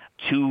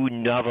two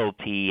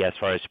novelty as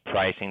far as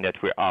pricing that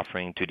we're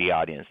offering to the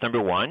audience.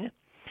 Number one,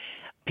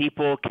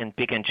 people can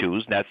pick and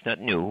choose. That's not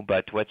new,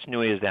 but what's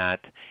new is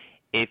that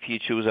if you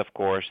choose, of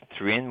course,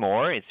 3 and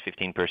more, it's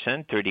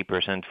 15%,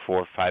 30%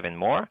 for 5 and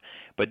more.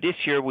 But this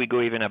year we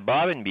go even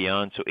above and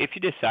beyond. So if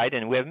you decide,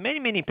 and we have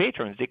many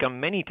patrons, they come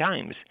many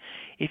times.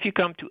 If you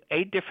come to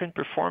 8 different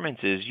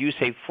performances, you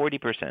save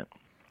 40%.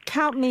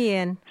 Count me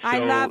in. So I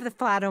love the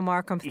Flato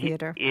Markham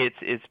Theatre.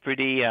 It's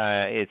pretty.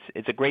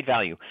 It's a great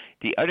value.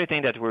 The other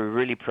thing that we're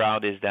really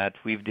proud is that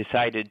we've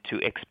decided to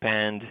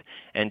expand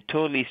and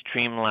totally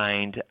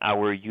streamlined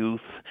our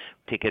youth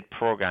ticket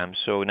program.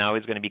 So now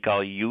it's going to be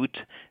called Youth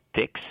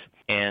Tix,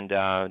 and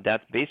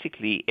that's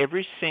basically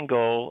every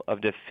single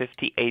of the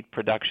 58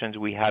 productions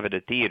we have at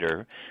the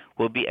theater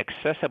will be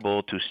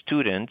accessible to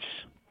students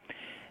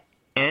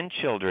and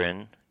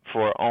children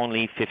for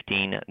only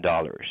 $15.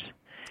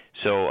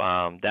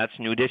 So that's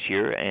new this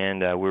year,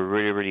 and we're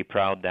really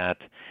proud that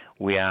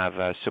we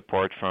have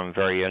support from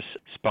various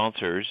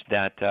sponsors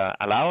that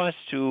allow us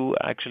to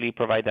actually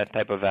provide that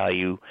type of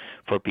value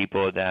for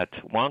people that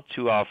want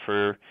to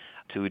offer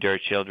to their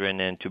children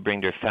and to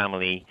bring their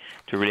family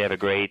to really have a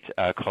great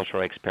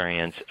cultural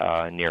experience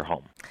near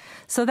home.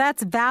 So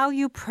that's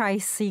value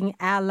pricing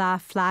a la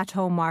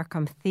Flato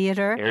Markham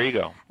Theatre. There you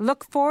go.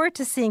 Look forward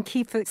to seeing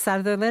Keith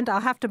Sutherland. I'll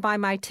have to buy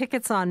my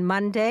tickets on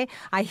Monday.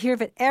 I hear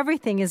that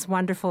everything is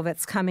wonderful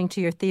that's coming to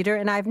your theatre,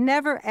 and I've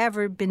never,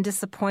 ever been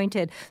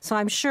disappointed. So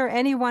I'm sure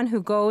anyone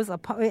who goes,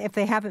 if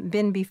they haven't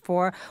been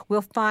before,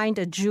 will find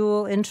a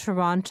jewel in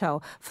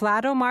Toronto.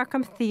 Flato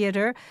Markham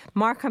Theatre.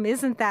 Markham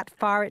isn't that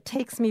far. It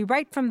takes me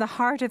right from the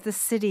heart of the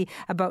city,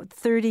 about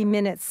 30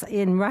 minutes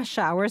in rush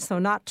hour, so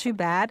not too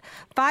bad.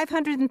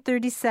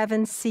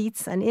 537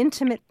 seats, an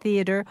intimate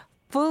theater,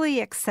 fully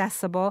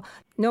accessible.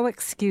 No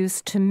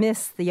excuse to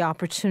miss the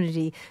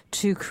opportunity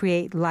to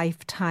create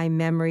lifetime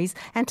memories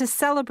and to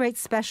celebrate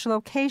special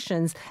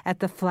occasions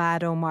at the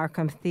Flato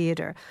Markham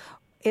Theatre.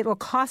 It will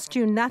cost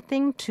you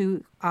nothing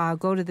to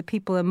go to the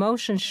People in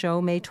Motion show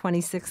May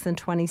 26th and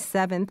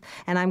 27th,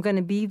 and I'm going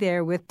to be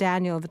there with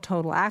Daniel of the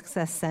Total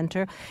Access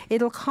Center.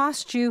 It'll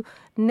cost you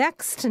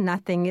next to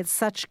nothing. It's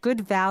such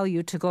good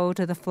value to go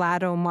to the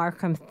Flato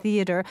Markham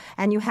Theatre,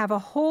 and you have a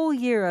whole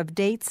year of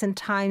dates and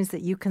times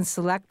that you can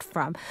select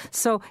from.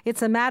 So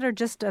it's a matter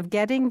just of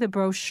getting the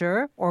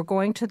brochure or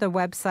going to the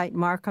website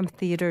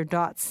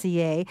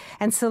markhamtheatre.ca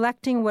and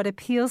selecting what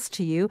appeals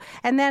to you.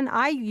 And then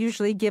I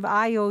usually give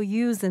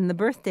IOUs in the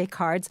birthday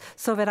cards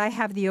so that I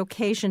have the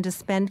occasion to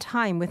spend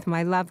time with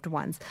my loved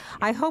ones.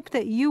 I hope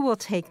that you will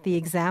take the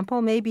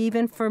example, maybe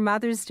even for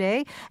Mother's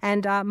Day.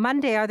 And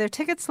Monday, are there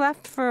tickets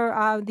left for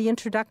the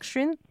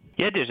introduction?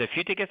 Yeah, there's a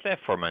few tickets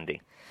left for Monday.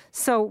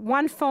 So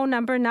one phone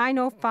number,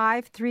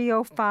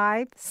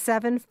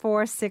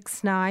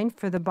 905-305-7469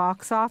 for the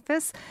box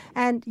office.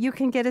 And you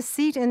can get a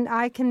seat, and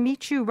I can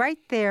meet you right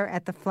there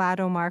at the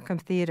Flato Markham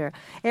Theatre.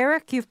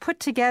 Eric, you've put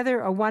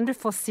together a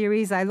wonderful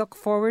series. I look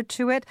forward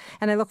to it,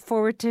 and I look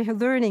forward to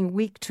learning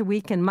week to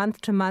week and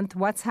month to month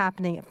what's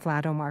happening at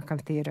Flato Markham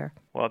Theatre.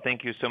 Well,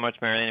 thank you so much,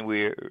 Marilyn.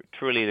 We're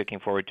truly looking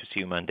forward to see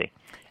you Monday.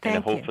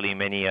 And hopefully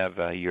many of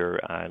your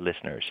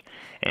listeners.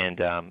 And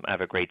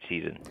have a great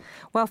season.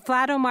 Well,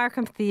 Flato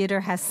Markham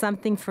Theatre has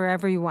something for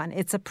everyone.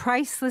 It's a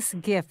priceless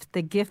gift,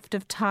 the gift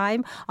of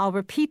time. I'll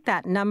repeat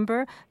that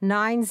number,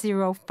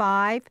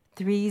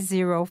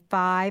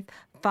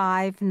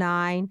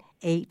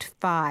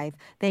 905-305-5985.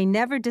 They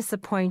never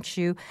disappoint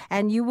you,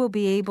 and you will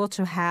be able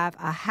to have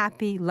a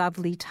happy,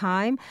 lovely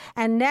time.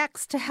 And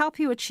next, to help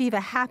you achieve a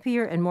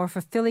happier and more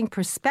fulfilling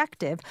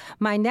perspective,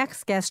 my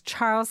next guest,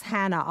 Charles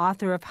Hanna,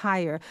 author of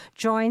Higher,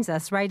 joins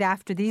us right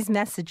after these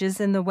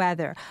messages in the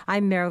weather.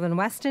 I'm Marilyn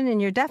Weston,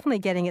 and you're definitely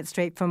getting it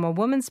straight from a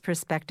woman's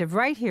perspective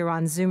right here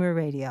on Zoomer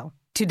Radio.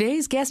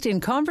 Today's guest in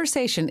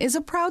conversation is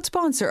a proud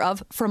sponsor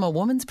of From a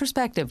Woman's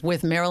Perspective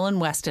with Marilyn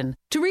Weston.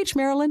 To reach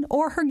Marilyn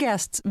or her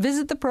guests,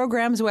 visit the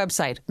program's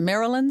website,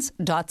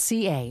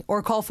 marilyns.ca,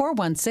 or call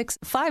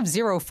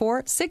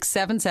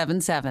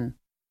 416-504-6777.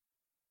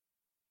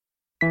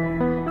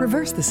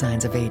 Reverse the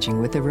signs of aging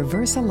with the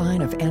Reversa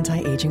line of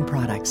anti-aging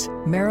products.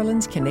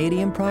 Marilyn's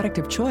Canadian product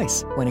of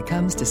choice when it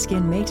comes to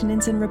skin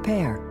maintenance and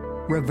repair.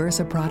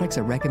 Reversa products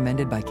are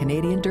recommended by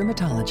Canadian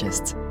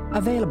dermatologists.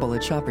 Available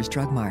at Shoppers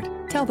Drug Mart.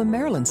 Tell them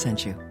Marilyn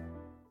sent you.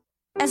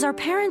 As our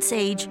parents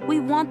age,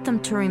 we want them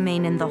to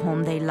remain in the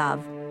home they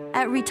love.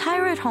 At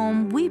Retire at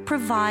Home, we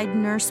provide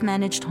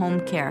nurse-managed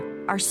home care.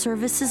 Our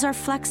services are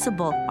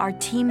flexible, our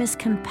team is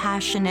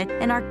compassionate,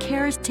 and our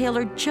care is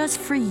tailored just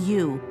for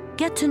you.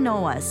 Get to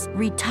know us,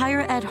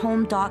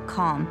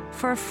 retireathome.com.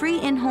 For a free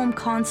in-home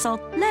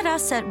consult, let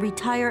us at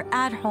Retire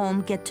at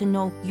Home get to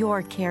know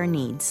your care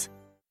needs.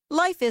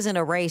 Life isn't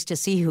a race to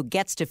see who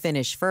gets to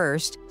finish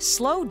first.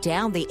 Slow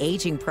down the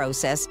aging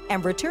process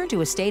and return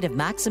to a state of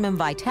maximum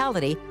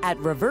vitality at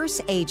Reverse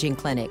Aging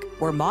Clinic,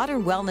 where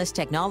modern wellness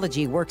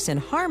technology works in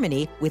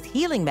harmony with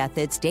healing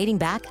methods dating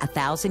back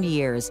 1,000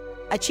 years.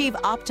 Achieve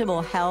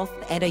optimal health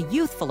and a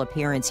youthful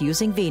appearance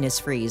using Venus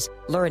Freeze.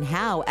 Learn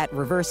how at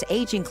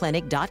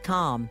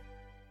reverseagingclinic.com.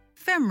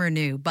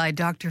 FemRenew by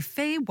Dr.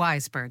 Faye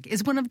Weisberg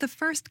is one of the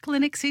first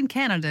clinics in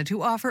Canada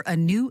to offer a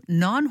new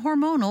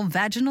non-hormonal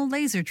vaginal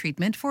laser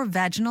treatment for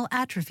vaginal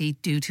atrophy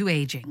due to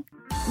aging.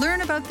 Learn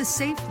about the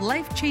safe,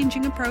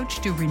 life-changing approach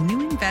to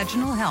renewing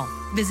vaginal health.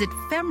 Visit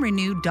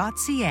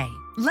femrenew.ca.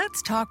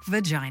 Let's talk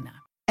vagina.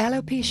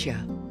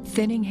 Alopecia,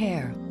 thinning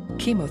hair,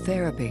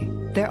 chemotherapy.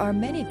 There are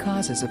many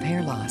causes of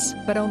hair loss,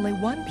 but only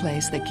one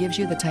place that gives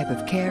you the type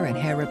of care and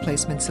hair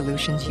replacement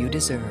solutions you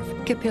deserve.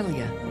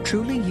 Capilia,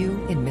 Truly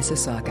You in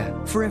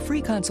Mississauga. For a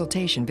free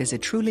consultation,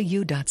 visit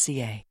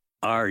trulyu.ca.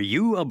 Are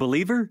you a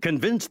believer?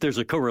 Convinced there's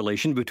a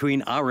correlation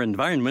between our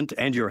environment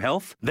and your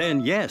health?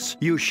 Then yes,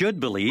 you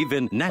should believe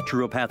in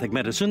naturopathic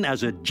medicine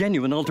as a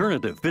genuine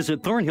alternative.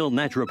 Visit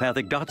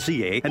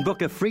thornhillnaturopathic.ca and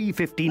book a free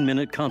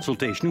 15-minute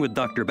consultation with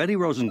Dr. Betty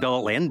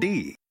Rosendahl,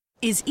 ND.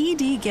 Is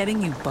ED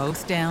getting you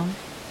both down?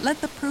 Let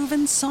the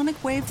proven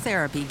sonic wave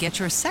therapy get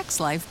your sex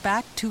life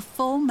back to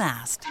full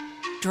mast.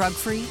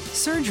 Drug-free,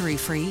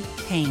 surgery-free,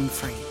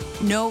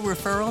 pain-free. No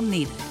referral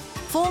needed.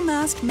 Full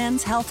Mast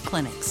Men's Health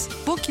Clinics.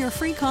 Book your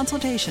free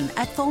consultation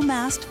at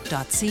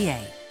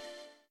fullmast.ca.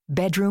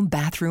 Bedroom,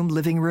 bathroom,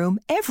 living room,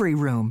 every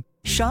room.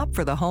 Shop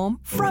for the home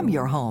from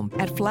your home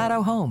at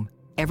Flatto Home.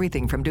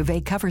 Everything from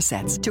duvet cover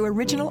sets to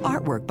original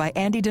artwork by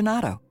Andy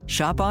Donato.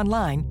 Shop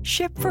online,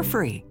 ship for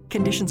free.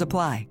 Conditions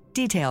apply.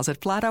 Details at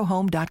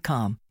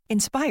flattohome.com.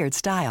 Inspired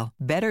style,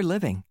 better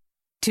living.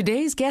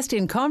 Today's guest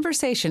in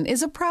conversation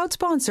is a proud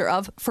sponsor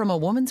of From a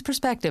Woman's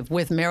Perspective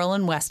with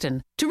Marilyn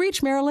Weston. To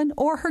reach Marilyn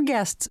or her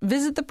guests,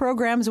 visit the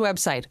program's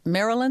website,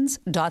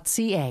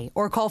 marilyns.ca,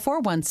 or call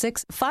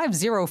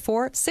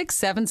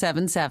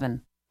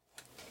 416-504-6777.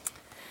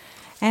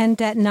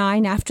 And at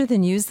 9, after the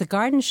news, the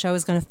garden show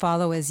is going to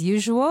follow as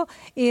usual.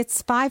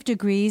 It's 5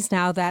 degrees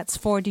now. That's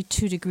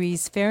 42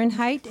 degrees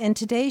Fahrenheit. And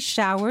today,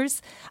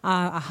 showers,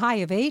 a high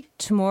of 8.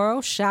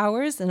 Tomorrow,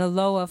 showers and a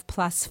low of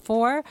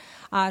 +4.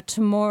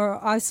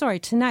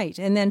 Tonight.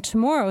 And then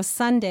tomorrow,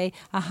 Sunday,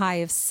 a high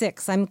of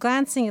 6. I'm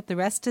glancing at the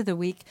rest of the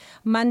week.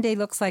 Monday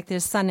looks like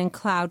there's sun and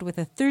cloud with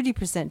a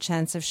 30%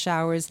 chance of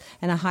showers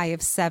and a high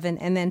of 7.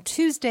 And then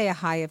Tuesday, a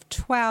high of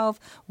 12.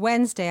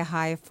 Wednesday, a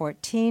high of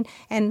 14.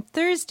 And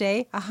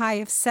Thursday, a high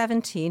of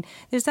 17.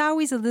 There's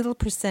always a little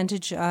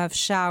percentage of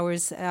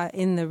showers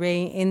in the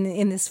rain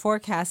in this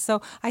forecast.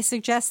 So I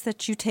suggest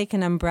that you take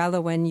an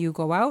umbrella when you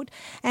go out.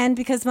 And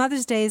because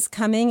Mother's Day is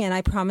coming and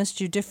I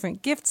promised you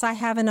different gifts, I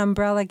have an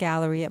umbrella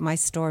gallery at my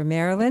store,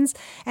 Maryland's.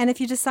 And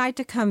if you decide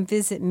to come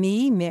visit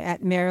me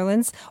at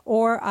Maryland's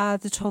or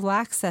the Total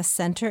Access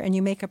Center and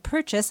you make a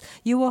purchase,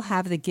 you will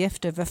have the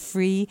gift of a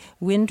free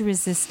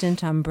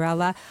wind-resistant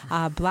umbrella,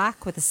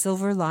 black with a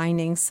silver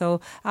lining.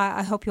 So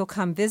I hope you'll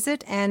come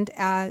visit and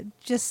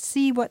just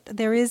see what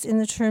there is in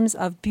the terms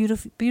of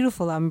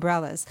beautiful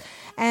umbrellas.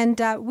 And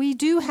we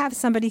do have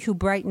somebody who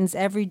brightens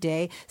every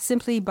day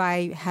simply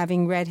by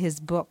having read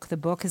his book. The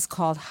book is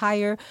called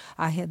Higher,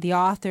 the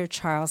author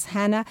Charles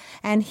Hanna,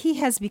 and he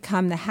has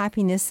become the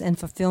happiness and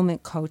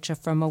fulfillment coach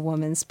from a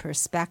woman's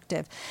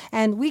perspective.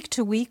 And week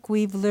to week,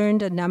 we've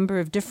learned a number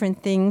of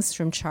different things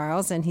from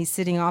Charles, and he's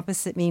sitting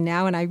opposite me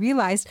now, and I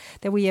realized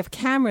that we have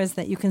cameras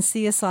that you can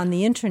see us on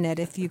the internet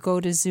if you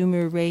go to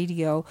Zoomer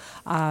Radio,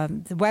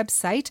 the website.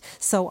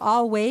 So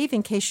I'll wave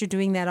in case you're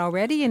doing that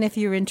already. And if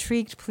you're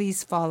intrigued,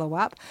 please follow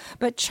up.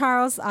 But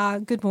Charles,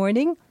 good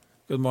morning.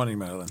 Good morning,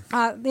 Marilyn.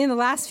 In the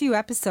last few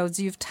episodes,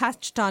 you've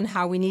touched on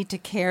how we need to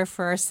care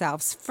for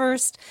ourselves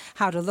first,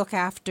 how to look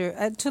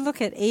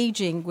at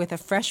aging with a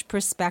fresh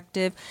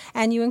perspective,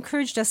 and you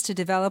encouraged us to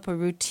develop a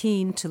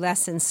routine to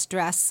lessen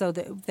stress so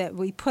that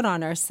we put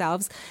on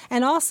ourselves.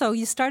 And also,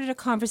 you started a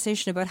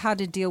conversation about how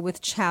to deal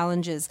with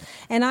challenges.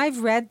 And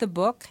I've read the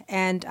book,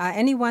 and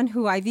anyone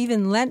who I've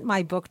even lent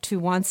my book to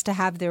wants to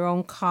have their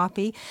own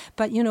copy.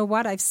 But you know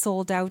what? I've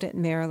sold out at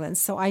Maryland,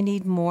 so I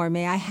need more.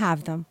 May I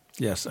have them?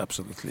 Yes,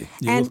 absolutely.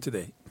 You will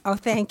today. Oh,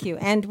 thank you.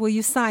 And will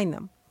you sign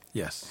them?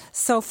 Yes.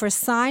 So for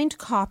signed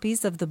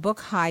copies of the book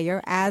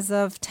Higher, as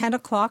of 10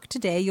 o'clock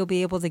today, you'll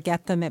be able to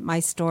get them at my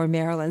store,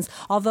 Maryland's,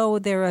 although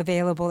they're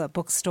available at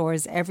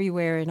bookstores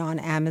everywhere and on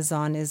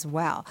Amazon as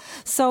well.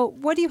 So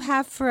what do you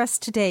have for us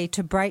today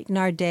to brighten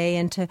our day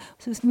and to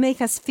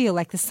make us feel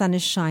like the sun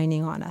is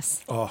shining on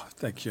us? Oh,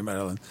 thank you,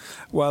 Marilyn.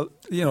 Well,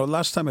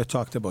 last time I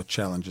talked about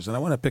challenges, and I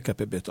want to pick up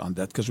a bit on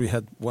that because we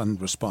had one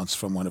response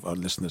from one of our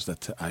listeners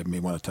that I may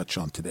want to touch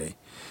on today.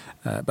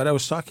 But I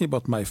was talking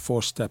about my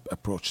 4-step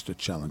approach to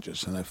challenges.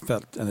 And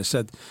I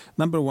said,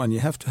 number one,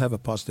 you have to have a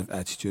positive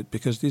attitude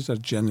because these are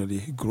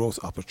generally growth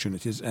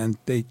opportunities and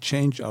they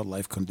change our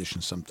life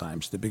conditions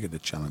sometimes, the bigger the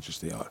challenges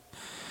they are.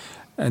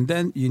 And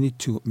then you need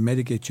to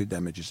mitigate your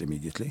damages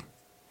immediately.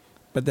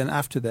 But then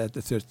after that,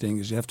 the third thing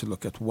is you have to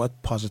look at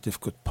what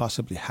positive could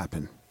possibly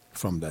happen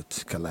from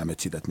that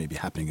calamity that may be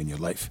happening in your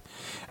life.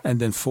 And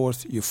then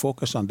fourth, you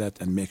focus on that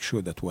and make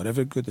sure that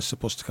whatever good is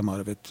supposed to come out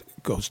of it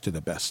goes to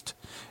the best.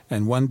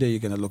 And one day you're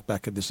going to look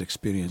back at this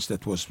experience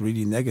that was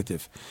really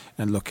negative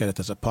and look at it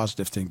as a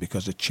positive thing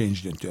because it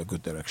changed you into a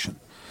good direction.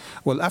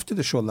 Well, after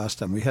the show last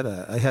time,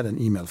 I had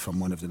an email from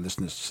one of the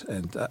listeners,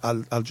 and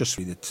I'll just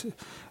read it.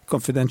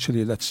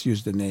 Confidentially, let's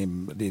use the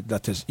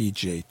letters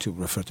EJ to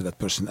refer to that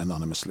person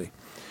anonymously.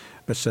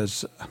 But it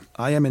says,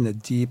 I am in a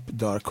deep,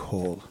 dark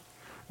hole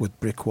with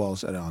brick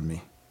walls around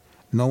me.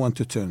 No one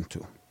to turn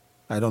to.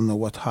 I don't know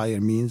what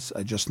higher means.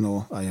 I just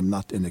know I am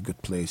not in a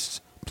good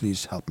place.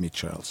 Please help me,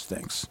 Charles.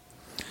 Thanks.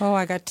 Oh,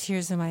 I got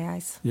tears in my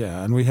eyes.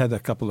 Yeah, and we had a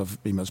couple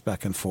of emails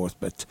back and forth,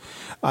 but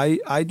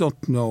I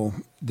don't know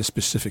the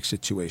specific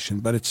situation,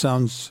 but it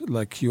sounds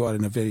like you are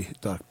in a very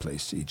dark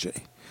place,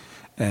 EJ.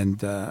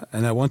 And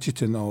I want you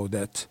to know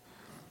that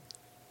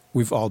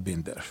we've all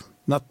been there.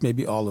 Not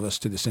maybe all of us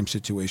to the same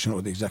situation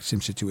or the exact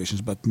same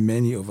situations, but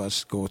many of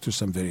us go through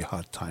some very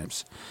hard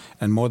times.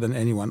 And more than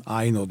anyone,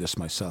 I know this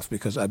myself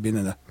because I've been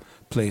in a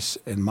place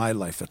in my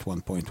life at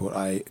one point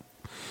where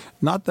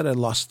not that I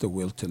lost the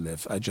will to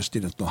live, I just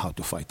didn't know how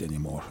to fight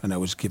anymore. And I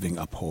was giving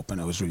up hope and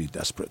I was really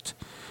desperate.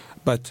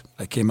 But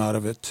I came out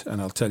of it,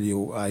 and I'll tell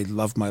you, I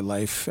love my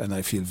life and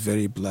I feel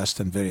very blessed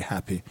and very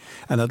happy.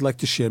 And I'd like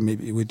to share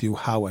maybe with you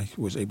how I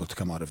was able to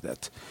come out of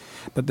that.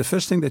 But the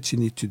first thing that you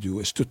need to do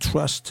is to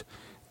trust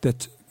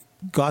that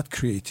God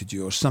created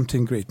you or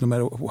something great, no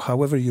matter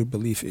however your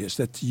belief is,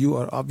 that you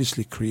are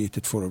obviously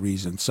created for a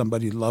reason.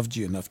 Somebody loved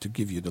you enough to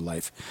give you the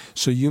life.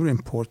 So you're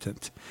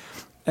important.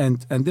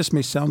 And this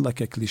may sound like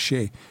a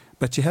cliche,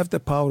 but you have the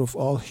power of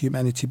all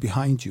humanity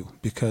behind you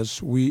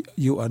because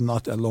you are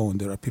not alone.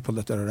 There are people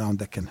that are around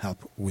that can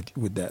help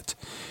with that.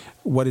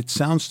 What it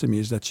sounds to me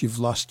is that you've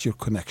lost your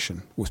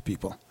connection with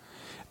people.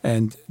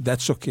 And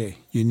that's okay.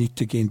 You need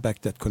to gain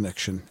back that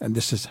connection. And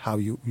this is how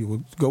you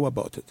will go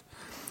about it.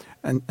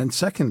 And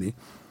secondly,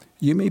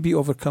 you may be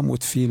overcome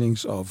with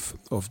feelings of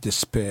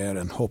despair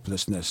and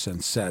hopelessness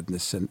and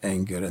sadness and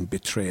anger and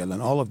betrayal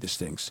and all of these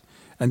things.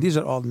 And these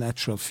are all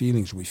natural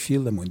feelings. We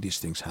feel them when these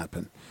things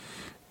happen.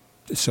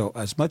 So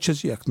as much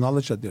as you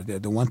acknowledge that they're there,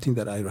 the one thing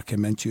that I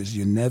recommend to you is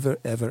you never,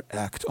 ever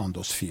act on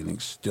those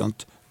feelings.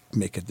 Don't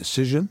make a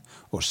decision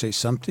or say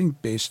something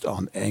based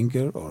on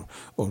anger or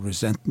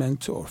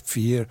resentment or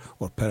fear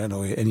or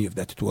paranoia, any of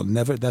that.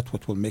 That's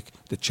what will make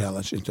the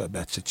challenge into a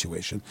bad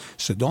situation.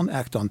 So don't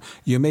act on,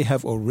 you may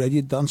have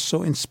already done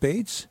so in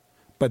spades,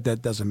 but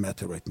that doesn't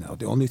matter right now.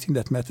 The only thing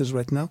that matters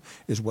right now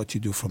is what you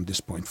do from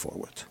this point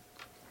forward.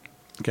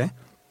 Okay?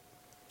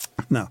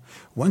 Now,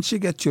 once you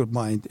get your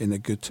mind in a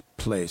good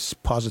place,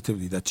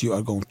 positively, that you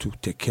are going to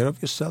take care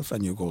of yourself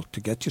and you're going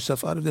to get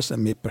yourself out of this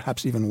and may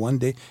perhaps even one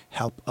day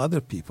help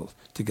other people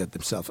to get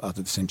themselves out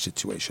of the same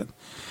situation,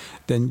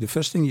 then the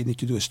first thing you need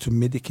to do is to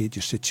mitigate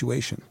your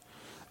situation.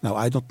 Now,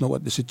 I don't know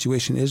what the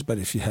situation is, but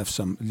if you have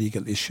some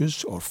legal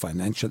issues or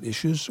financial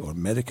issues or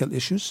medical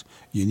issues,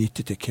 you need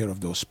to take care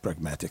of those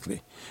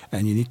pragmatically.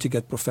 And you need to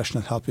get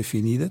professional help if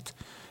you need it,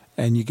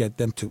 and you get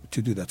them to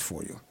do that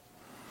for you.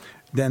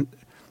 Then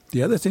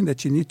the other thing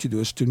that you need to do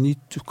is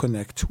to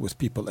connect with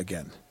people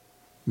again.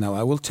 Now,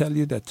 I will tell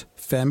you that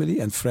family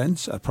and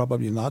friends are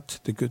probably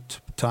not the good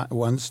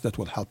ones that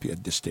will help you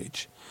at this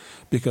stage,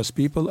 because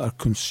people are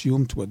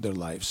consumed with their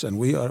lives. And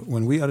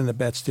when we are in a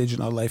bad stage in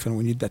our life and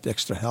we need that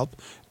extra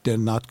help, they're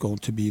not going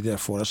to be there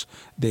for us.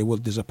 They will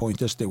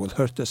disappoint us. They will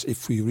hurt us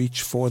if we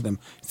reach for them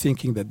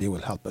thinking that they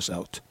will help us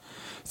out.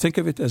 Think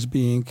of it as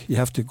being you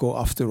have to go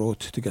off the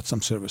road to get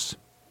some service.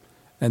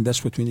 And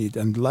that's what we need.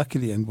 And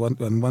luckily, and one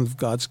of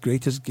God's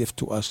greatest gift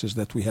to us is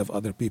that we have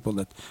other people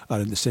that are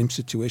in the same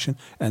situation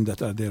and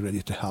that are there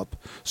ready to help.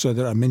 So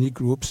there are many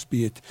groups,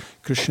 be it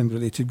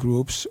Christian-related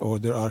groups or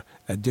there are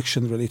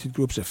addiction-related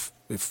groups.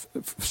 If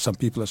some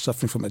people are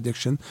suffering from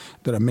addiction,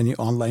 there are many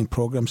online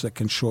programs that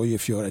can show you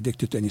if you are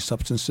addicted to any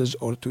substances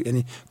or to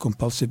any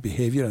compulsive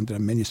behavior, and there are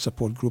many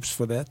support groups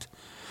for that.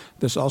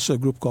 There's also a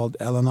group called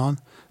Al-Anon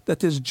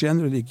that is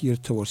generally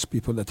geared towards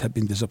people that have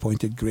been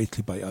disappointed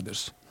greatly by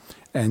others.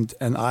 And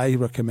I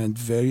recommend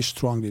very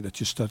strongly that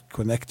you start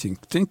connecting.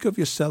 Think of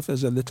yourself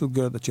as a little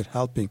girl that you're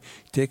helping.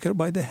 Take her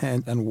by the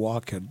hand and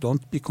walk her.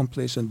 Don't be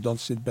complacent. Don't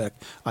sit back.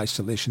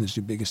 Isolation is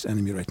your biggest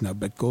enemy right now,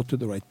 but go to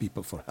the right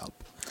people for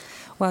help.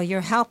 Well,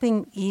 you're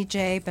helping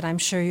EJ, but I'm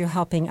sure you're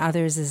helping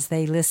others as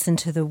they listen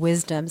to the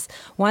wisdoms.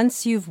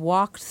 Once you've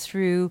walked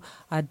through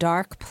a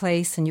dark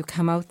place and you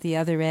come out the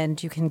other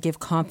end, you can give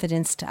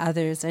confidence to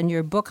others, and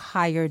your book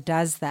Higher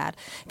does that.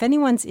 If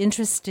anyone's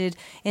interested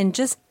in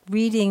just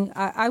reading,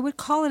 I would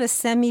call it a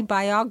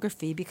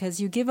semi-biography,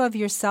 because you give of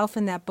yourself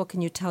in that book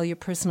and you tell your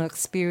personal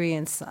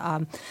experience,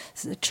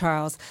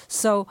 Charles.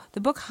 So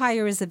the book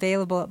Higher is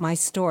available at my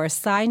store.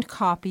 Signed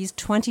copies,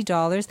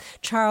 $20.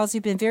 Charles,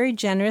 you've been very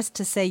generous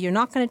to say you're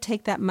not going to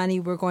take that money.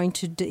 We're going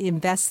to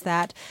invest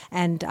that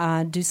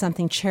and do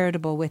something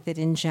charitable with it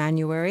in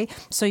January.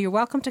 So you're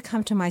welcome to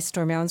come to my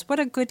store, Melons. What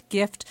a good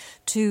gift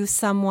to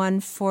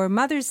someone for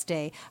Mother's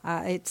Day.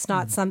 It's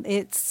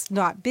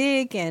not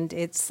big, and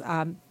it's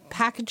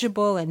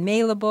packageable and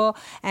mailable.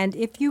 And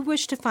if you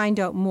wish to find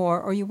out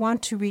more or you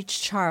want to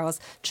reach Charles'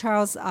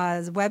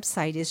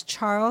 website is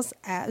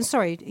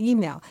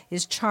email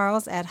is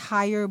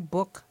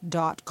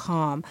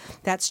charles@higherbook.com.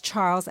 That's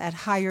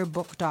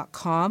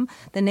charles@higherbook.com.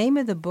 The name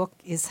of the book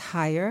is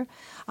Higher.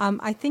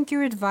 I think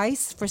your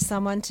advice for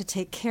someone to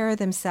take care of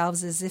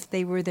themselves as if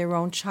they were their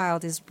own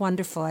child is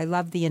wonderful. I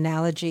love the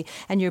analogy.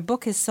 And your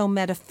book is so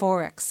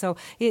metaphoric. So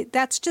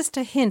that's just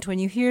a hint. When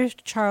you hear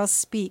Charles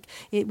speak,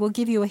 it will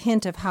give you a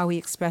hint of how he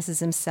expresses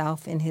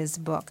himself in his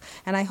book.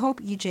 And I hope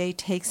EJ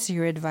takes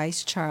your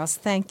advice, Charles.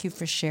 Thank you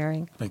for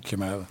sharing. Thank you,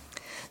 Marilyn.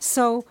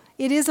 So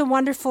it is a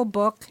wonderful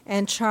book,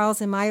 and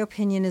Charles, in my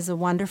opinion, is a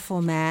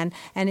wonderful man.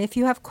 And if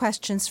you have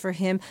questions for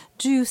him,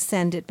 do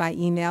send it by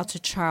email to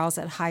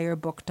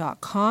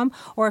charles@higherbook.com.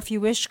 Or if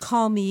you wish,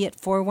 call me at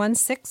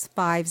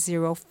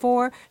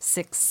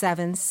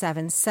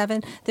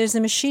 416-504-6777. There's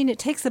a machine. It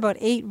takes about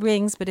 8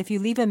 rings, but if you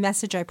leave a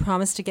message, I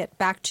promise to get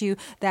back to you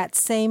that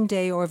same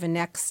day or the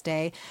next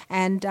day.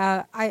 And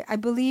I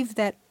believe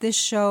that this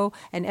show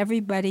and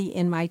everybody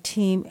in my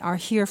team are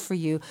here for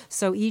you.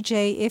 So,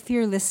 EJ, if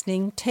you're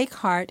listening, take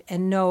heart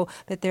and know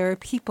that there are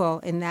people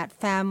in that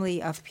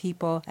family of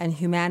people and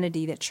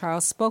humanity that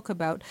Charles spoke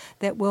about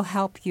that will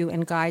help you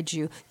and guide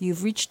you.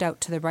 You've reached out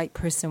to the right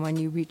person when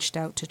you reached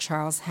out to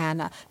Charles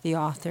Hanna, the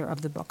author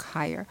of the book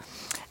Higher.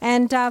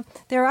 And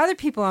there are other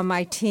people on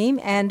my team,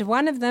 and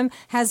one of them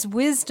has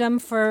wisdom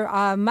for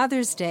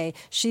Mother's Day.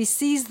 She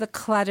sees the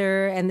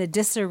clutter and the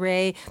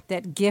disarray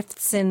that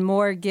gifts and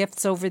more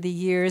gifts over the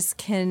years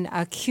can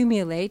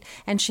accumulate,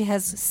 and she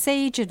has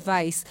sage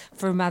advice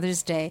for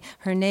Mother's Day.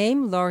 Her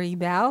name, Lori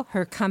Bell,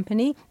 her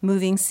company,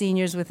 Moving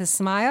Seniors with a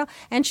Smile,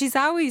 and she's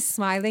always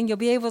smiling. You'll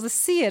be able to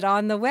see it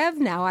on the web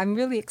now. I'm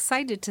really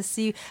excited to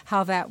see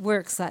how that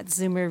works at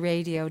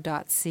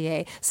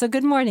zoomerradio.ca. So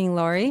good morning,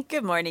 Lori.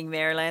 Good morning,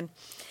 Marilyn.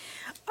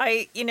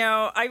 I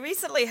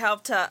recently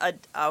helped a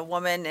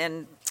woman,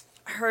 and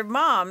her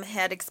mom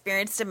had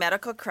experienced a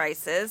medical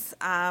crisis,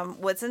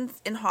 was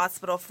in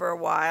hospital for a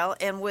while,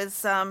 and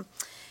was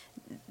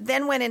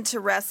then went into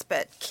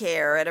respite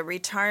care at a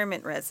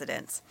retirement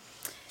residence.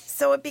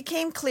 So it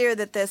became clear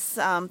that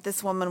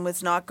this woman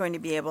was not going to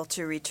be able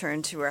to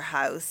return to her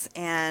house,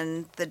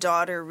 and the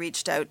daughter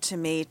reached out to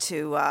me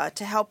to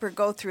help her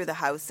go through the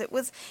house. It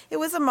was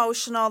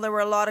emotional. There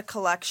were a lot of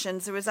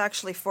collections. There was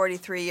actually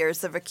 43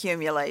 years of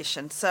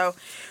accumulation. So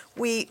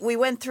we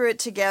went through it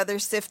together,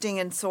 sifting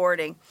and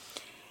sorting.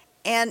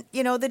 And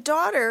the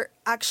daughter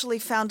actually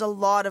found a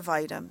lot of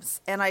items,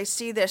 and I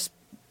see this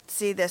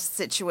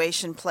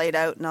situation played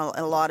out in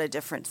a lot of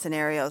different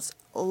scenarios.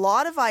 A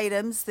lot of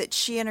items that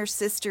she and her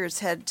sisters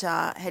had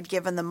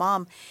given the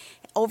mom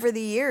over the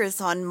years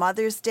on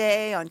Mother's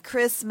Day, on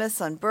Christmas,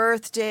 on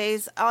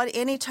birthdays, on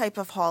any type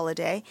of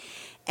holiday.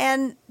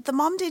 And the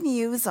mom didn't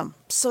use them.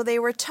 So they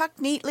were tucked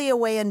neatly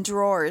away in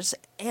drawers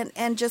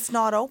and just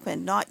not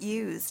opened, not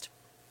used.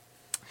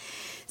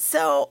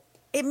 So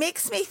it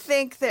makes me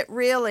think that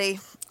really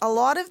a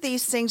lot of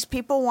these things,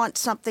 people want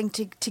something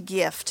to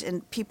gift,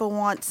 and people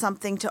want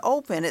something to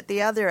open at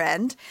the other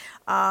end.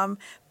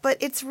 But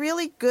it's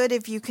really good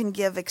if you can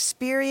give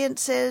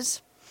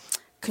experiences,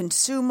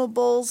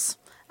 consumables,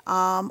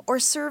 or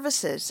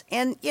services.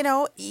 And,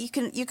 you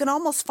can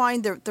almost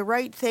find the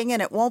right thing, and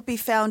it won't be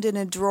found in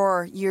a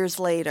drawer years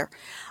later.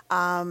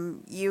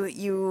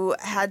 You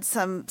had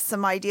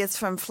some ideas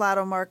from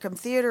Flato Markham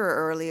Theatre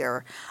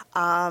earlier.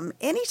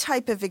 Any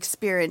type of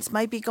experience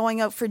might be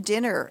going out for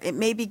dinner. It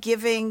may be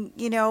giving,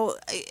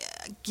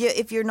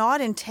 if you're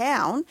not in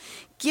town,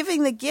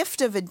 giving the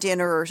gift of a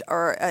dinner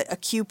or a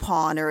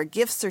coupon or a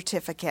gift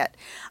certificate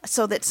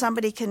so that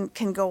somebody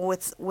can go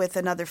with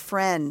another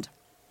friend.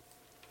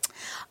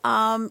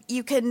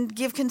 You can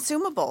give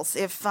consumables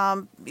if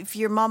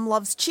your mom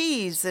loves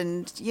cheese,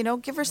 and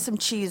give her some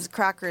cheese,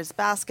 crackers,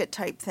 basket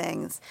type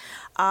things.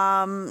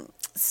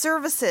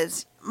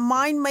 Services.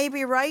 Mine may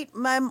be right,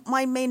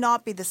 mine may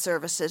not be the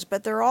services,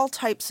 but there are all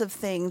types of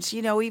things,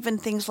 even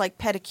things like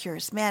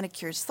pedicures,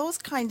 manicures, those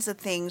kinds of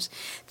things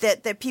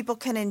that people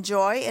can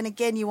enjoy. And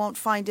again, you won't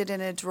find it in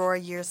a drawer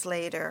years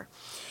later.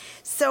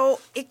 So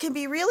it can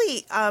be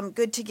really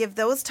good to give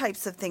those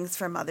types of things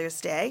for Mother's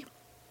Day.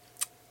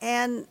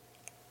 And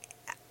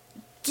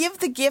give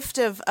the gift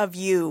of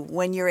you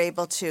when you're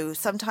able to.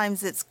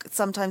 Sometimes it's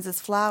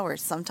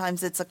flowers.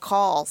 Sometimes it's a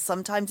call.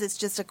 Sometimes it's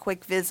just a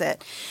quick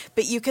visit.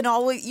 But you can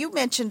always. You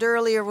mentioned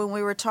earlier when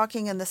we were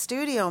talking in the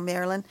studio,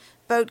 Marilyn,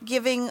 about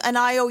giving an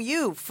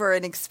IOU for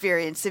an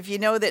experience if you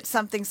know that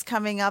something's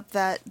coming up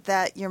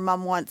that your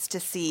mom wants to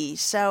see.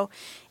 So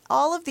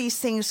all of these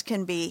things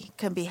can be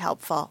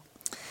helpful.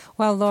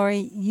 Well,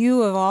 Lori,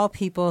 you of all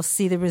people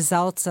see the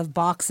results of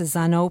boxes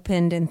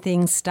unopened and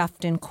things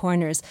stuffed in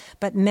corners,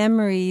 but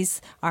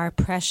memories are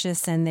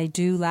precious and they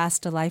do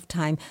last a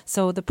lifetime.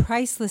 So the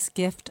priceless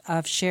gift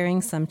of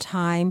sharing some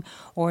time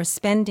or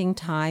spending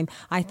time,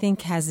 I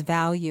think, has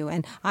value.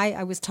 And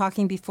I was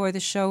talking before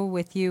the show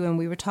with you, and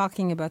we were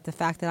talking about the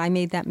fact that I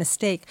made that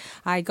mistake.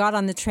 I got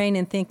on the train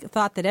and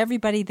thought that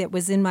everybody that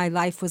was in my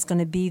life was going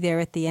to be there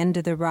at the end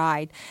of the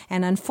ride.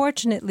 And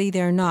unfortunately,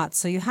 they're not.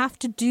 So you have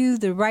to do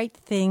the right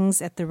things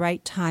at the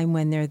right time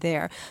when they're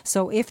there.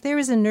 So if there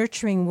is a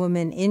nurturing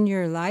woman in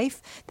your life,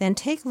 then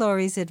take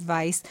Lori's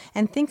advice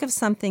and think of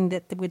something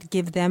that would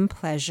give them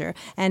pleasure.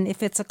 And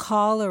if it's a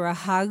call or a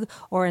hug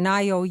or an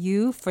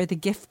IOU for the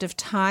gift of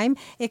time,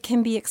 it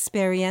can be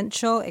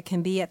experiential. It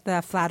can be at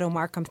the Flato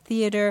Markham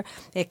Theatre.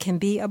 It can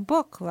be a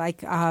book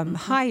like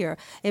Higher.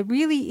 It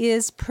really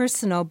is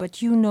personal,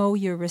 but you know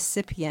your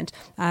recipient.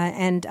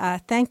 And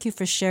thank you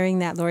for sharing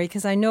that, Lori,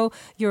 because I know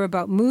you're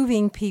about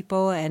moving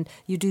people and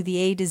you do the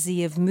A to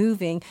Z of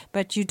moving,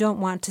 but you don't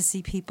want to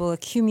see people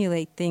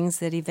accumulate things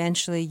that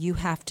eventually you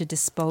have to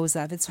dispose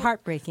of. It's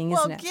heartbreaking,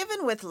 isn't it? Well,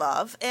 given with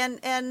love,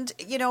 and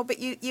you know, but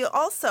you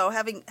also,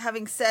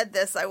 having said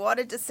this, I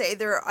wanted to say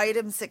there are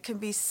items that can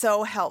be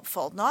so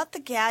helpful, not the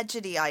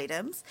gadgety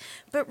items,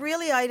 but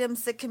really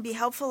items that can be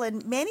helpful,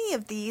 and many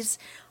of these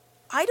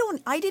I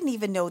didn't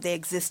even know they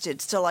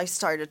existed till I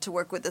started to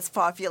work with this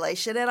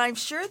population, and I'm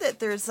sure that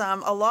there's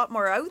a lot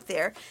more out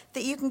there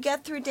that you can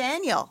get through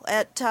Daniel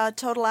at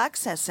Total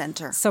Access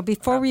Center. So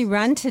before we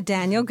run to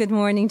Daniel, good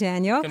morning,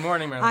 Daniel. Good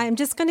morning, Marilyn. I'm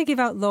just going to give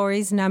out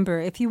Lori's number.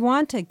 If you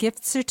want a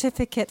gift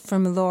certificate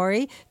from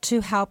Lori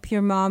to help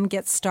your mom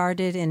get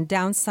started in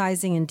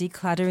downsizing and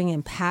decluttering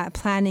and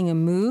planning a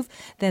move,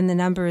 then the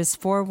number is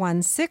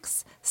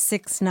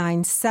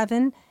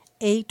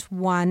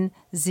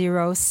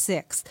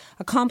 416-697-8106.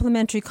 A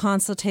complimentary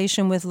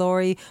consultation with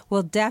Lori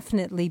will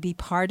definitely be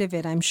part of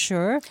it, I'm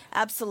sure.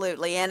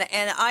 Absolutely. And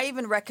I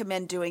even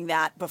recommend doing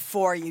that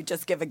before you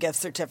just give a gift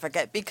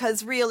certificate,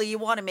 because really you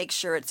want to make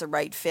sure it's a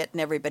right fit and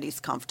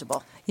everybody's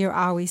comfortable. You're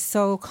always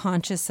so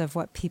conscious of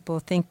what people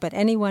think, but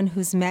anyone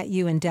who's met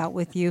you and dealt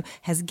with you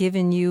has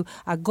given you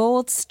a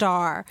gold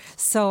star.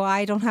 So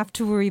I don't have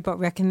to worry about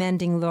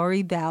recommending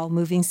Lori Bell,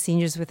 Moving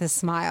Seniors with a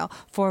Smile.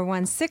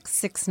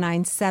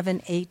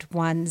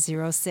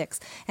 416-697-8106.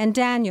 And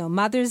Daniel,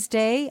 Mother's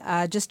Day,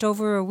 just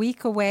over a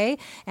week away,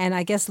 and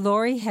I guess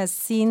Lori has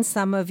seen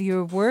some of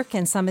your work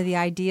and some of the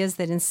ideas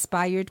that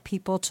inspired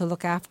people to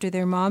look after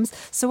their moms.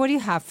 So what do you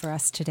have for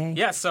us today?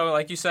 Yeah, so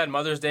like you said,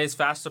 Mother's Day is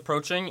fast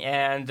approaching,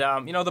 and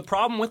the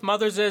problem with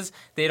mothers is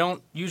they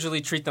don't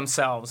usually treat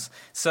themselves.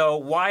 So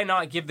why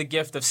not give the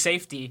gift of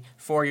safety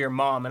for your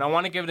mom? And I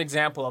want to give an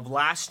example of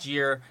last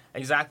year,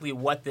 exactly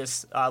what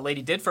this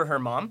lady did for her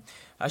mom.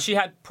 She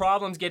had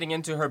problems getting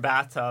into her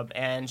bathtub,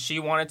 and she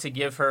wanted to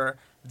give her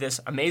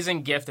this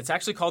amazing gift. It's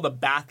actually called a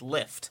bath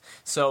lift.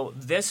 So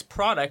this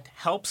product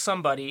helps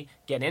somebody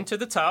get into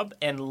the tub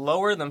and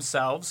lower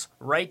themselves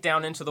right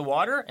down into the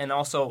water, and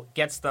also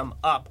gets them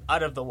up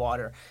out of the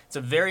water. It's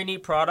a very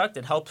neat product.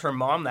 It helped her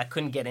mom that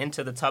couldn't get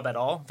into the tub at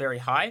all, very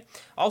high.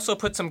 Also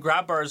put some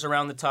grab bars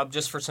around the tub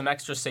just for some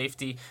extra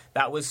safety.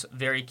 That was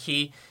very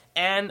key.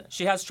 And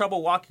she has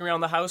trouble walking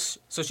around the house,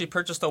 so she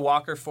purchased a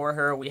walker for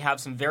her. We have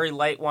some very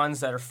light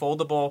ones that are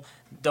foldable,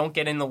 don't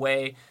get in the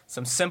way.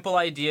 Some simple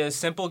ideas,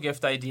 simple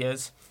gift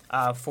ideas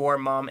for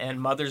Mom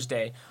and Mother's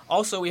Day.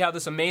 Also, we have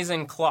this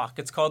amazing clock.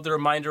 It's called the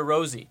Reminder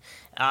Rosie.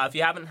 If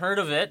you haven't heard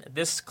of it,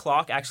 this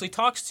clock actually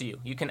talks to you.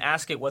 You can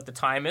ask it what the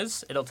time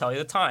is. It'll tell you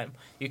the time.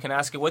 You can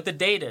ask it what the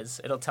date is.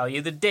 It'll tell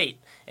you the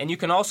date. And you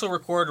can also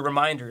record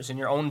reminders in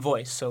your own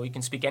voice. So you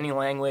can speak any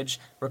language,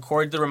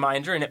 record the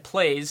reminder, and it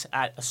plays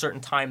at a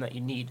certain time that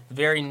you need.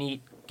 Very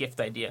neat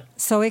gift idea.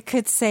 So it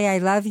could say, I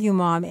love you,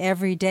 Mom,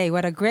 every day.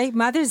 What a great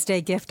Mother's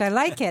Day gift. I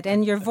like it.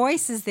 And your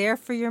voice is there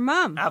for your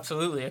mom.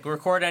 Absolutely.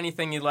 Record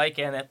anything you like,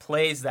 and it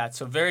plays that.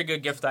 So very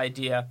good gift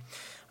idea.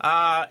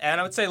 And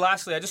I would say,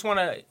 lastly, I just want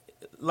to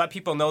let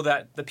people know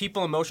that the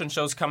People in Motion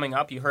show is coming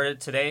up. You heard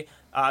it today.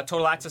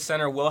 Total Access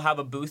Center will have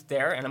a booth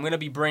there, and I'm going to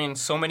be bringing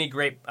so many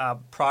great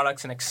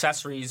products and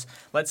accessories.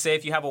 Let's say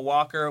if you have a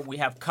walker, we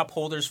have cup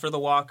holders for the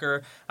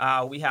walker.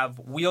 We have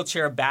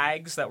wheelchair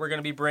bags that we're going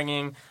to be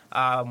bringing.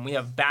 We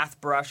have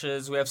bath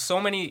brushes. We have so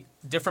many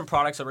different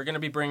products that we're going to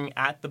be bringing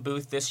at the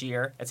booth this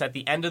year. It's at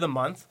the end of the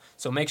month,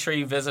 so make sure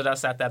you visit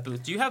us at that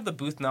booth. Do you have the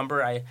booth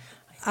number?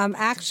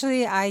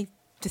 Actually, I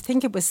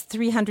think it was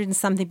 300 and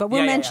something, but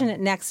we'll mention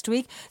it next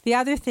week. The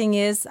other thing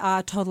is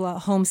Total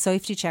Home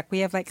Safety Check.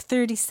 We have like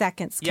 30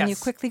 seconds. Can you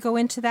quickly go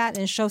into that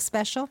and show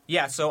special?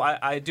 Yeah, so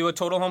I do a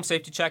Total Home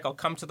Safety Check. I'll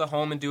come to the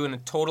home and do a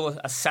total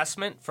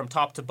assessment from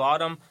top to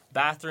bottom,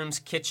 bathrooms,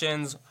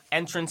 kitchens,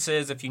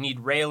 entrances, if you need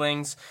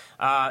railings.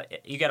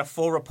 You get a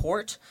full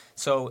report.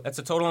 So it's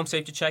a Total Home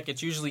Safety Check.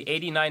 It's usually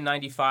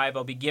 $89.95.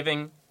 I'll be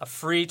giving a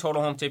free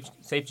Total Home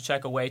Safety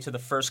Check away to the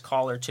first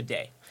caller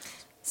today.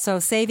 So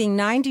saving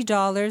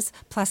 $90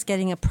 plus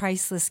getting a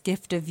priceless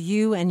gift of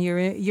you and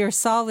your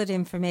solid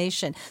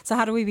information. So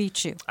how do we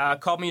reach you?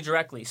 Call me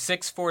directly,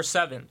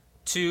 647-2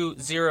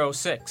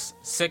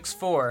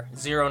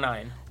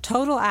 206-6409.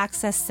 Total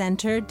Access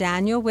Center,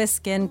 Daniel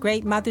Wiskin,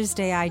 great Mother's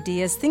Day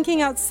ideas,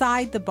 thinking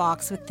outside the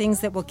box with things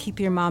that will keep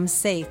your mom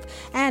safe,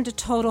 and a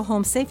total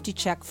home safety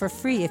check for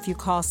free if you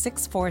call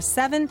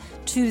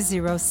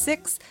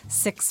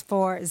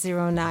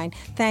 647-206-6409.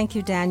 Thank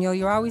you, Daniel.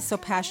 You're always so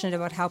passionate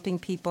about helping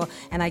people,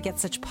 and I get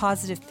such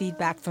positive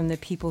feedback from the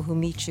people who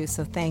meet you,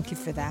 so thank you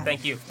for that.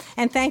 Thank you.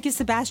 And thank you,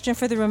 Sebastian,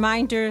 for the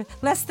reminder.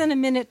 Less than a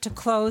minute to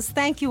close.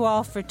 Thank you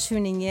all for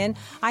tuning in.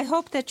 I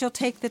hope that you'll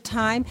take the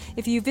time.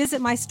 If you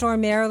visit my store,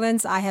 Maryland's,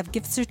 I have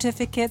gift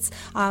certificates.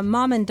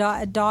 Mom and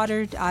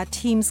daughter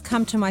teams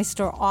come to my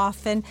store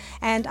often,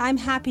 and I'm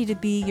happy to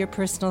be your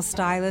personal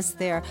stylist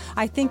there.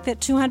 I think that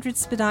 200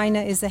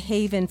 Spadina is a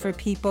haven for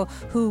people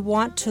who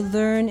want to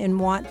learn and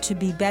want to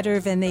be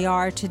better than they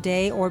are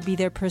today or be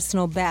their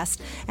personal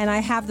best. And I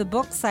have the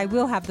books. I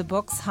will have the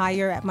books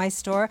higher at my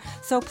store.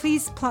 So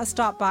please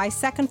stop by,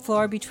 second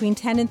floor between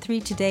 10 and 3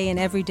 today and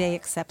every day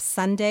except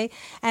Sunday.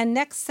 And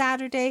next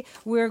Saturday,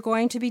 we're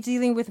going to be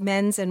dealing with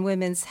men's and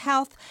women's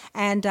health,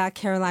 and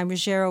Caroline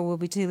Ruggiero will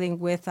be dealing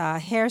with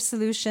hair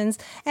solutions,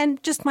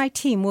 and just my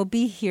team will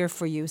be here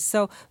for you.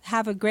 So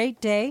have a great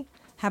day,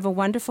 have a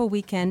wonderful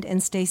weekend,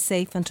 and stay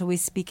safe until we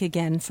speak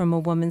again from a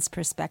woman's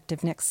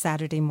perspective next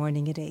Saturday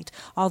morning at 8.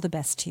 All the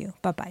best to you.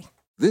 Bye-bye.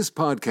 This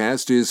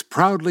podcast is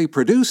proudly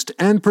produced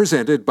and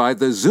presented by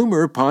the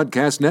Zoomer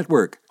Podcast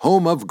Network,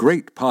 home of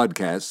great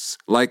podcasts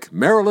like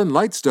Marilyn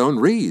Lightstone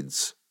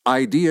Reads,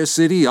 Idea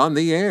City on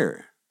the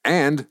Air,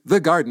 and The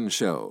Garden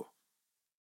Show.